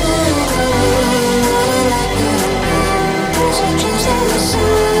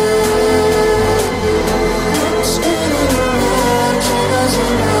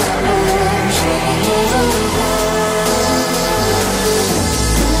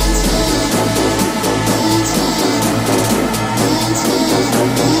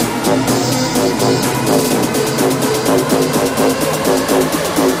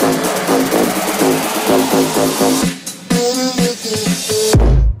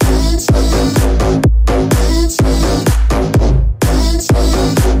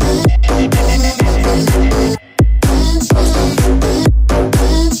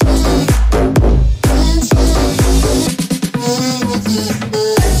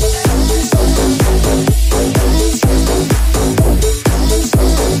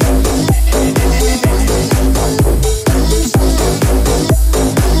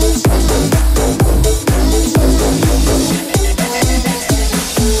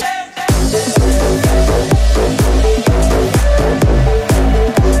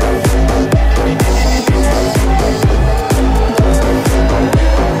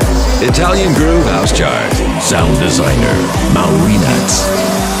 Italian Groove House Chart. Sound designer, Maurinats.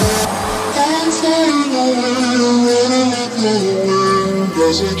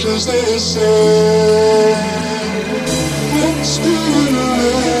 Doesn't just they say spinning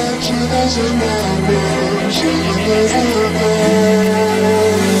around, she doesn't matter, she doesn't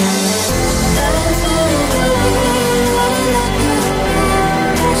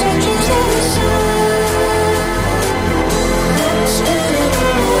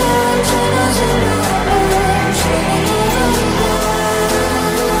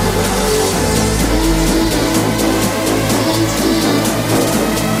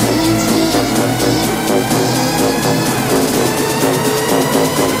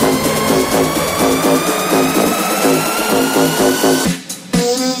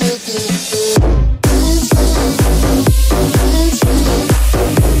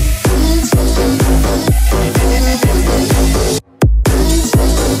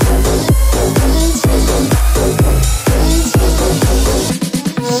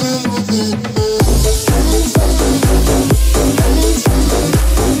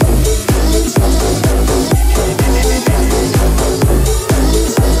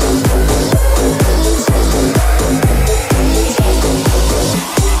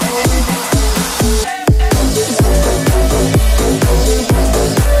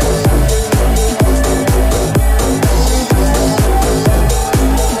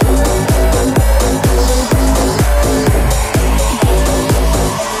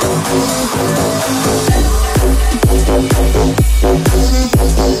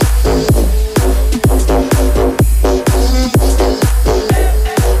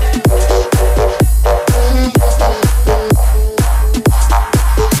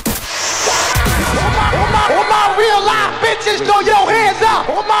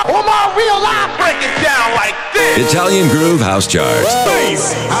Italian Groove House Chart.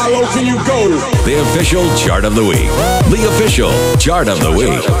 Space, how low can you go? The official chart of the week. The official chart of the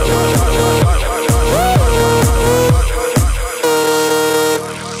week.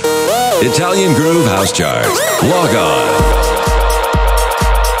 Italian Groove House Chart. Log on.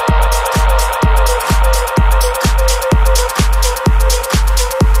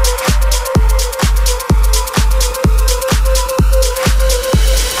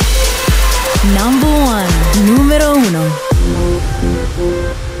 Numero 1.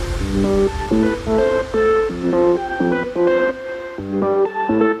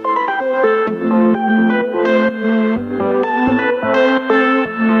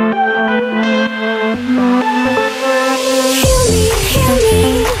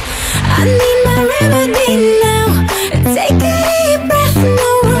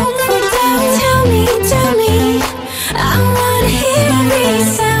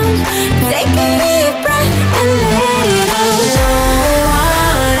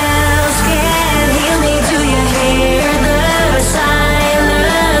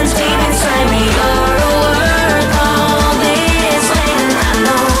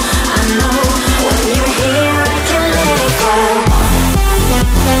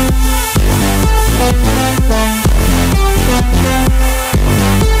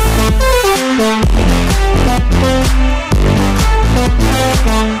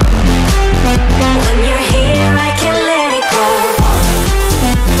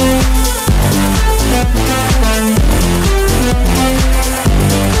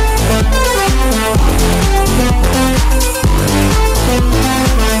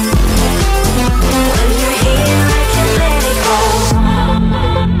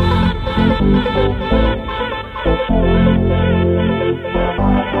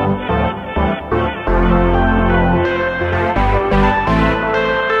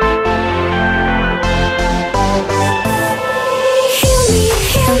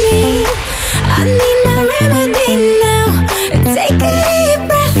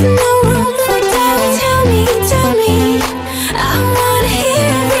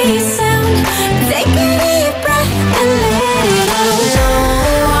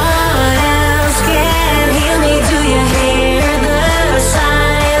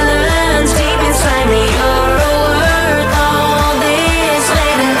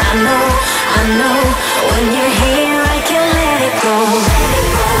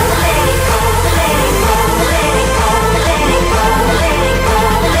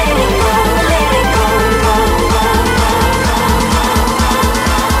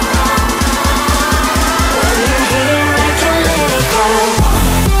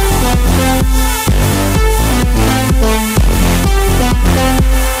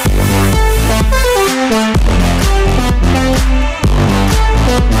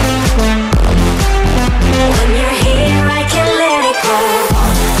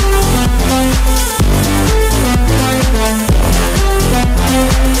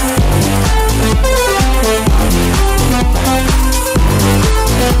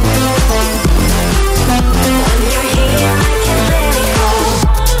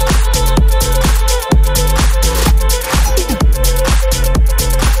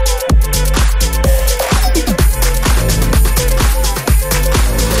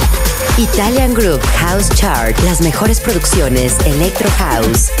 Italian Groove House Chart. Las mejores producciones Electro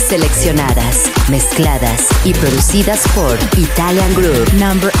House, seleccionadas, mezcladas y producidas por Italian Groove.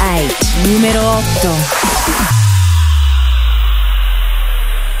 Number 8, número 8.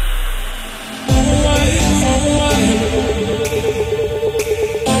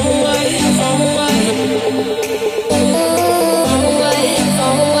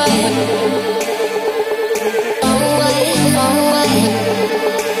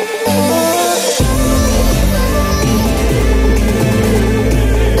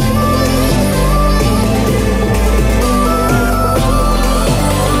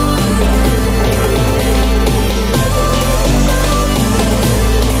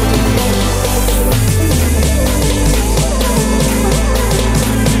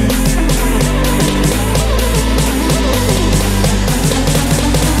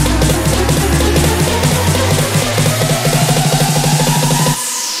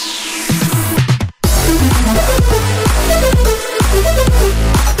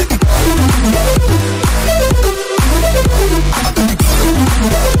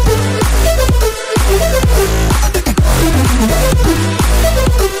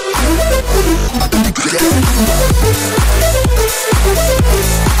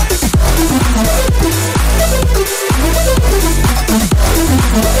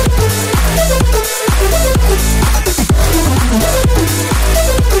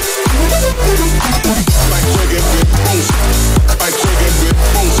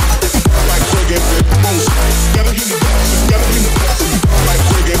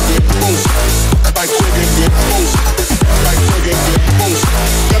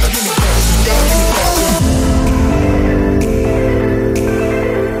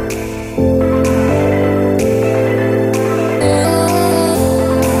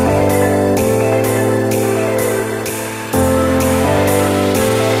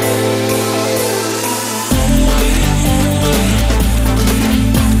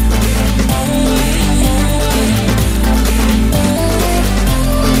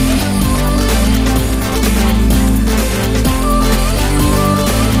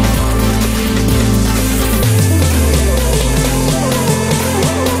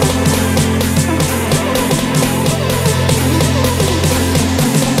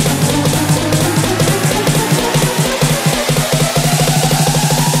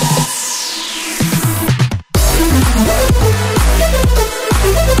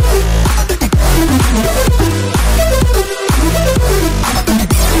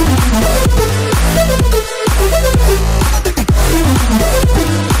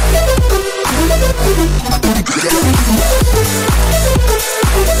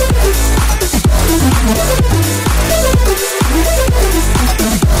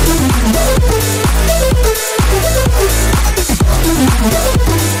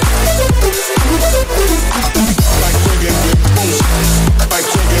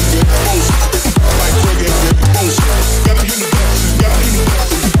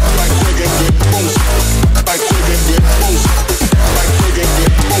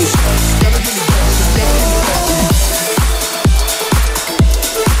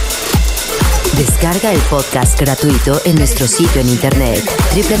 Descarga el podcast gratuito en nuestro sitio en internet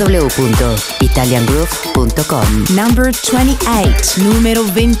www.italiangroove.com. Number 28, número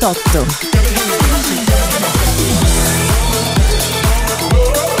 28.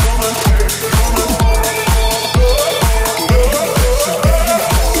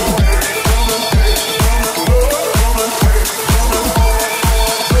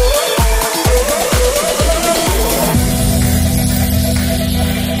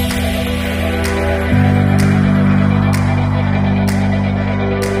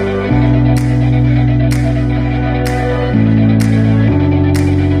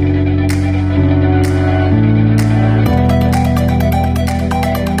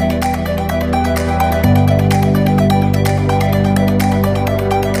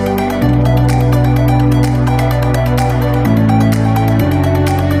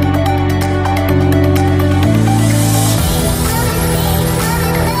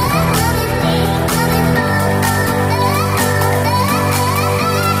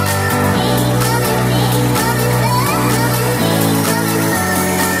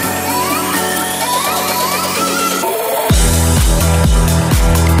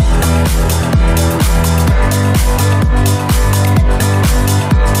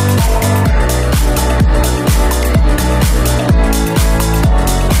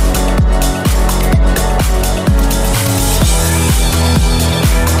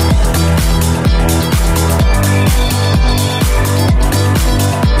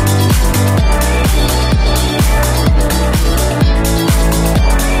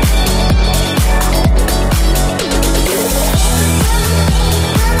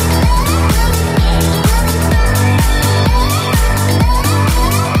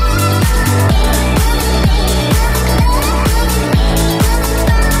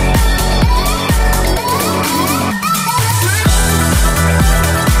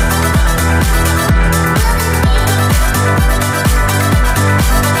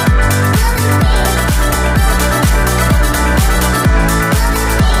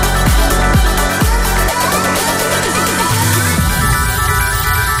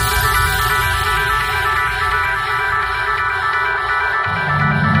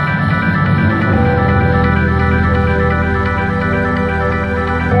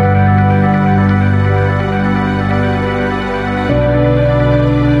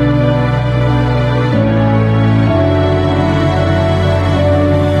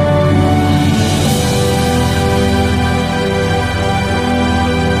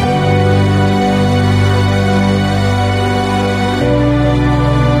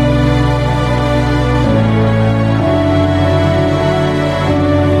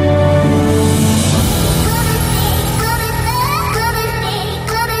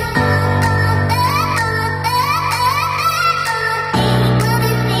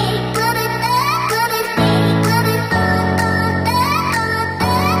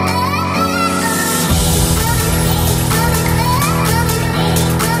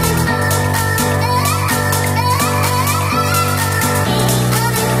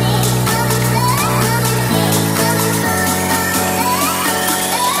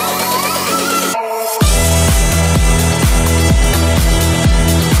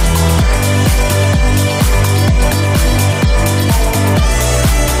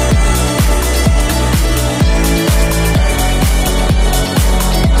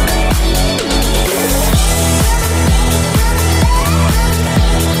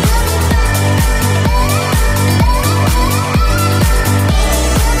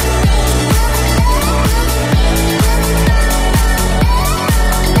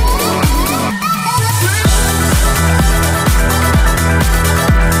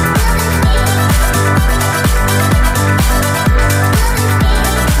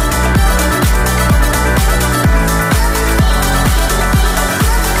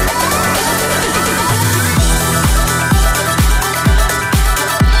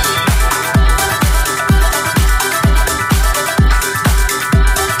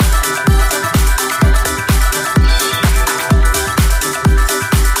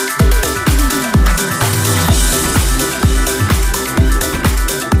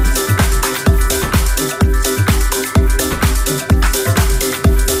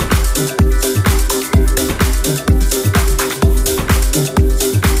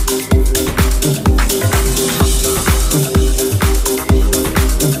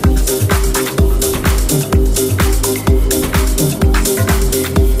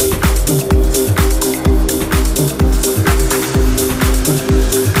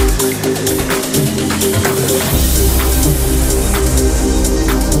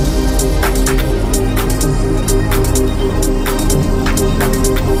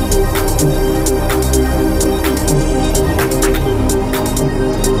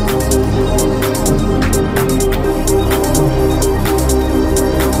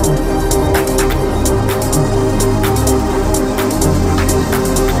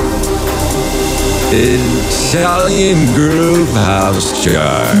 Italian Groove House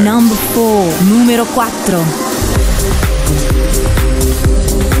Chart. Number 4, numero 4.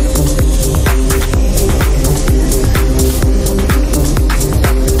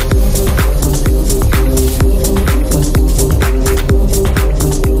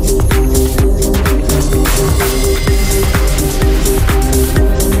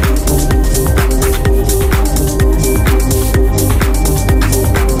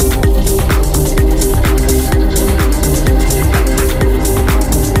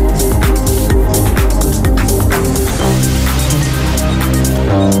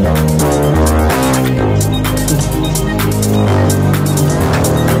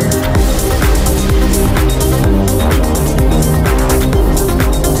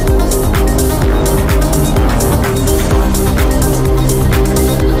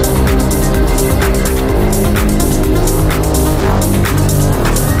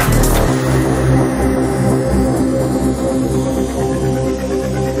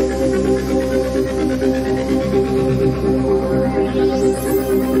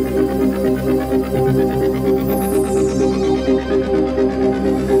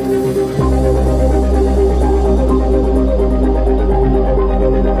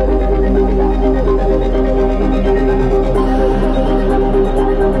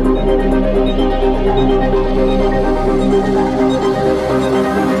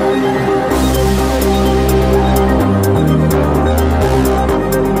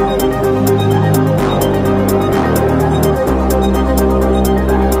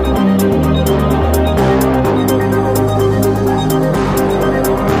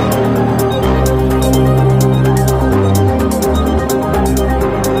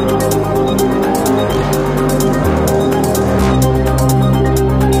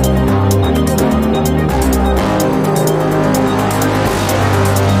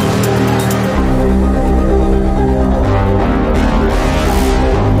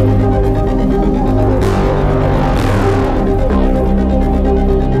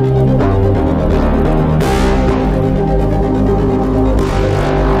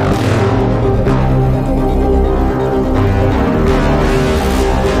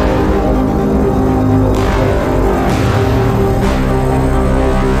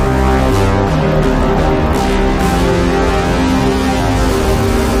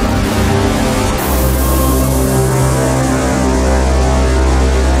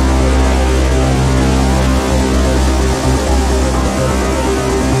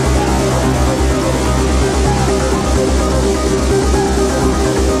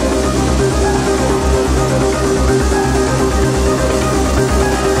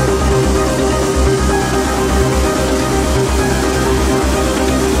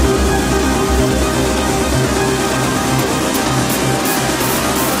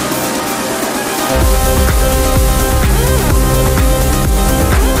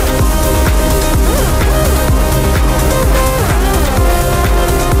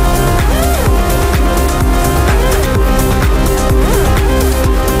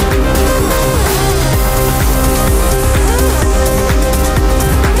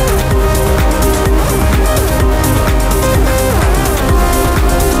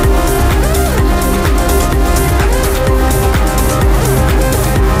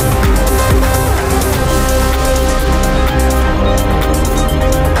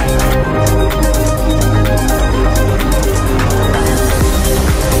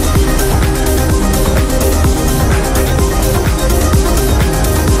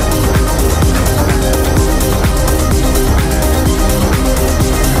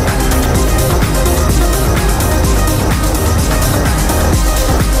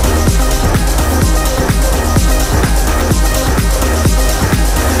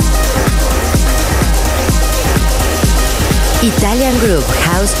 Italian Groove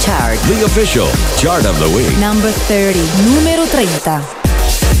House Chart. The official chart of the week. Number 30, numero 30.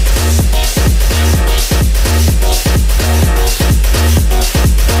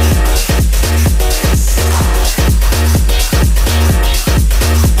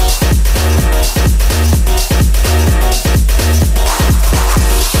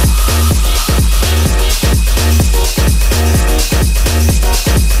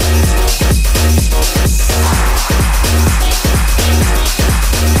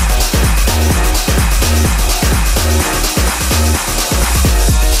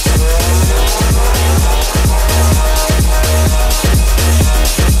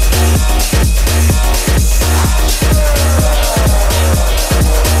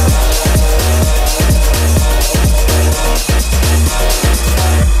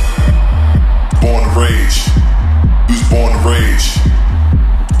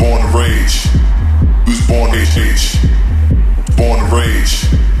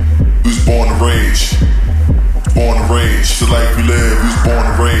 we was born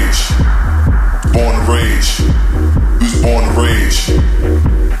to rage. Born to rage. We was born to rage.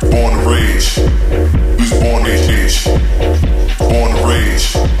 Born to rage. We was born to rage. Born to rage.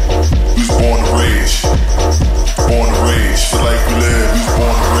 We was born to rage. Born to rage. Feel like we live. We was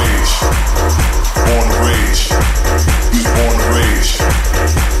born to rage. Born to rage. We was born to rage.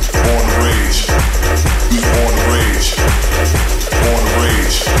 Born to rage. We was born to rage. Born to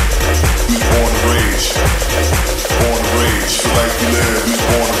rage. We was born to rage. Born to rage. Feel like we live. We was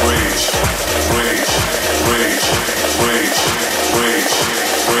born to rage. Rage. Rage. Rage. Rage.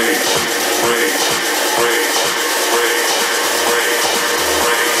 Rage. Rage. Rage.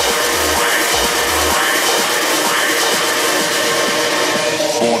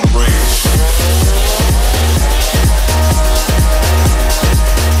 Born to rage.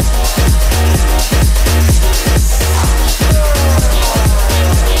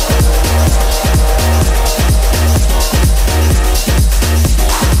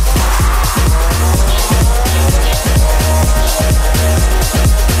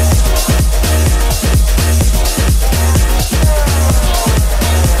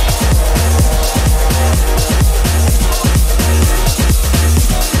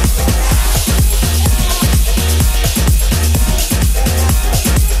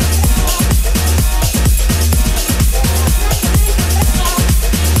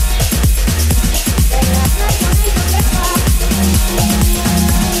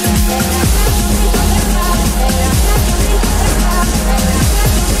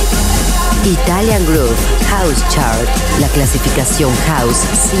 Italian Groove House Chart, la clasificación house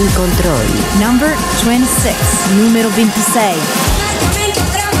sin control. Number 26, número 26.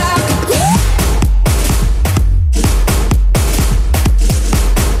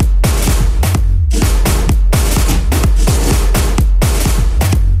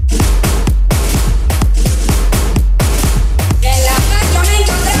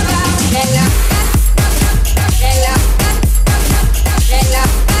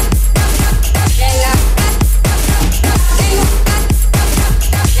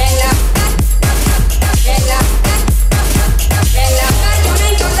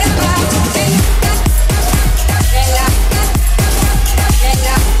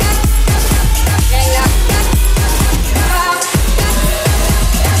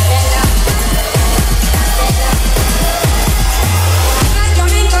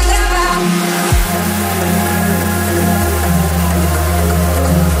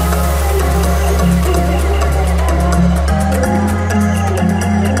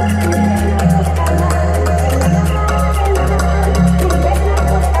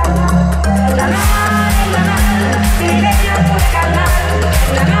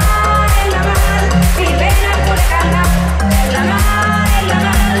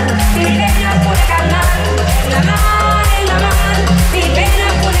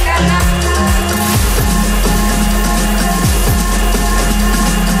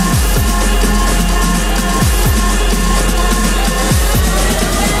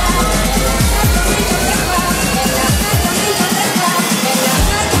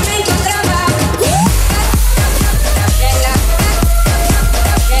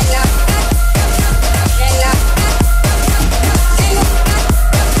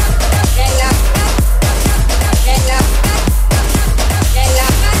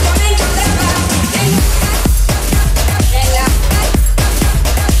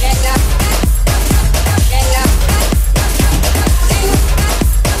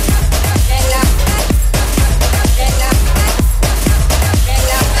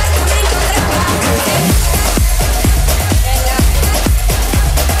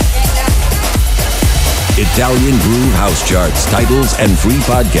 Italian Groove House Charts, titles, and free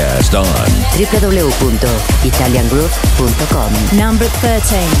podcast on www.italiangroove.com. Number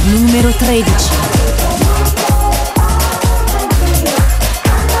 13, número 13.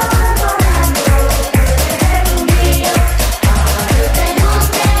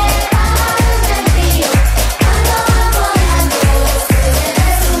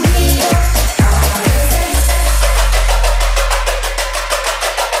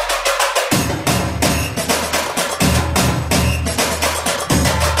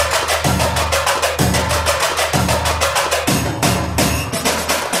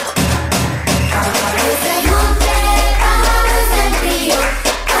 We'll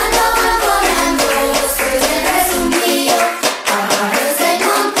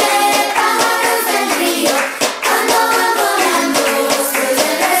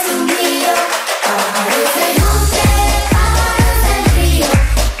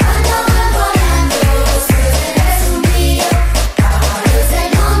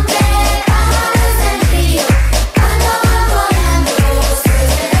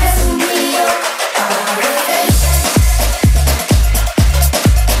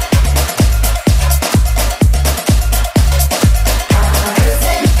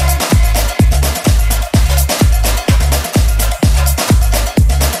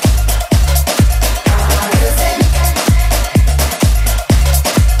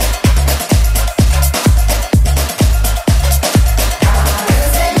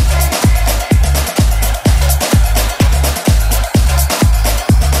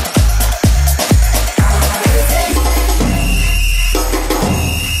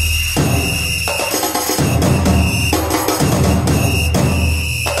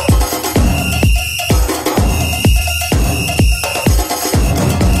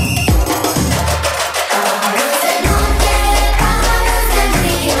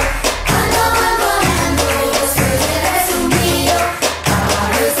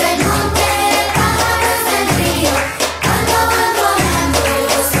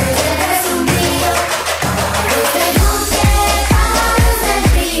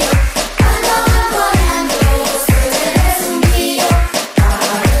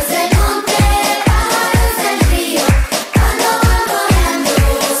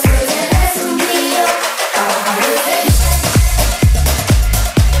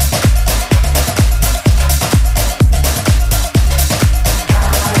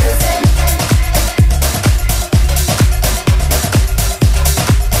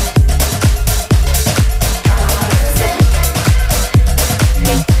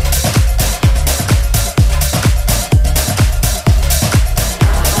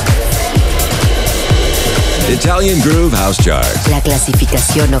Italian Groove House Chart. La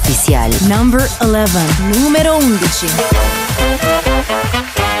clasificación oficial. Number 11, numero 11.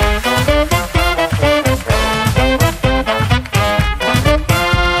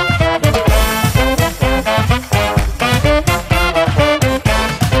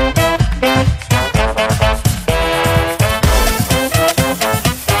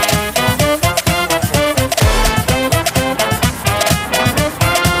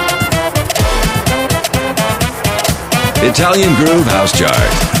 Italian Groove House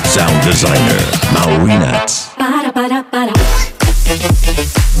Chart. Sound designer, Maurinats. Para.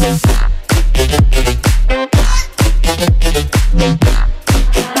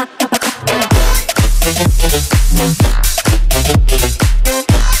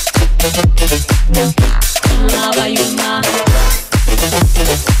 Lava Yuma.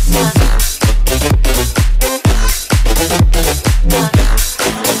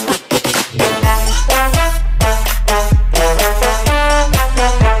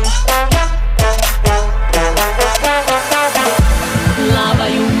 Lava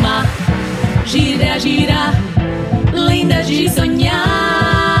Yuma. Gira, gira, linda de sonhar.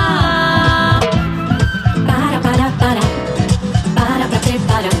 Para pra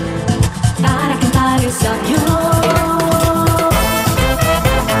preparar, para cantar esse avião.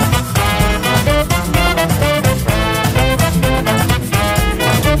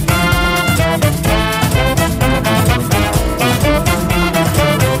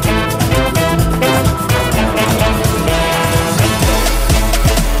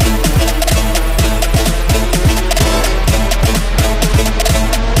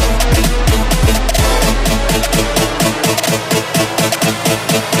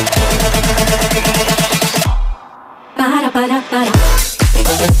 Para.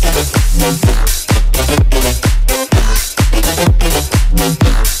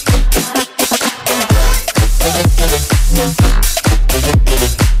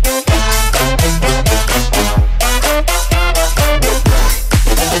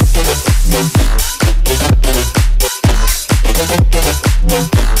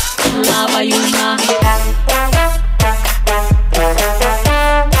 Lava Yuma.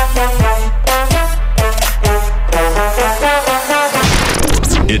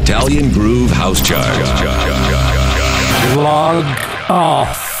 Italian Groove House Chart. Log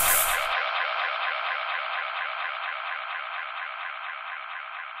off.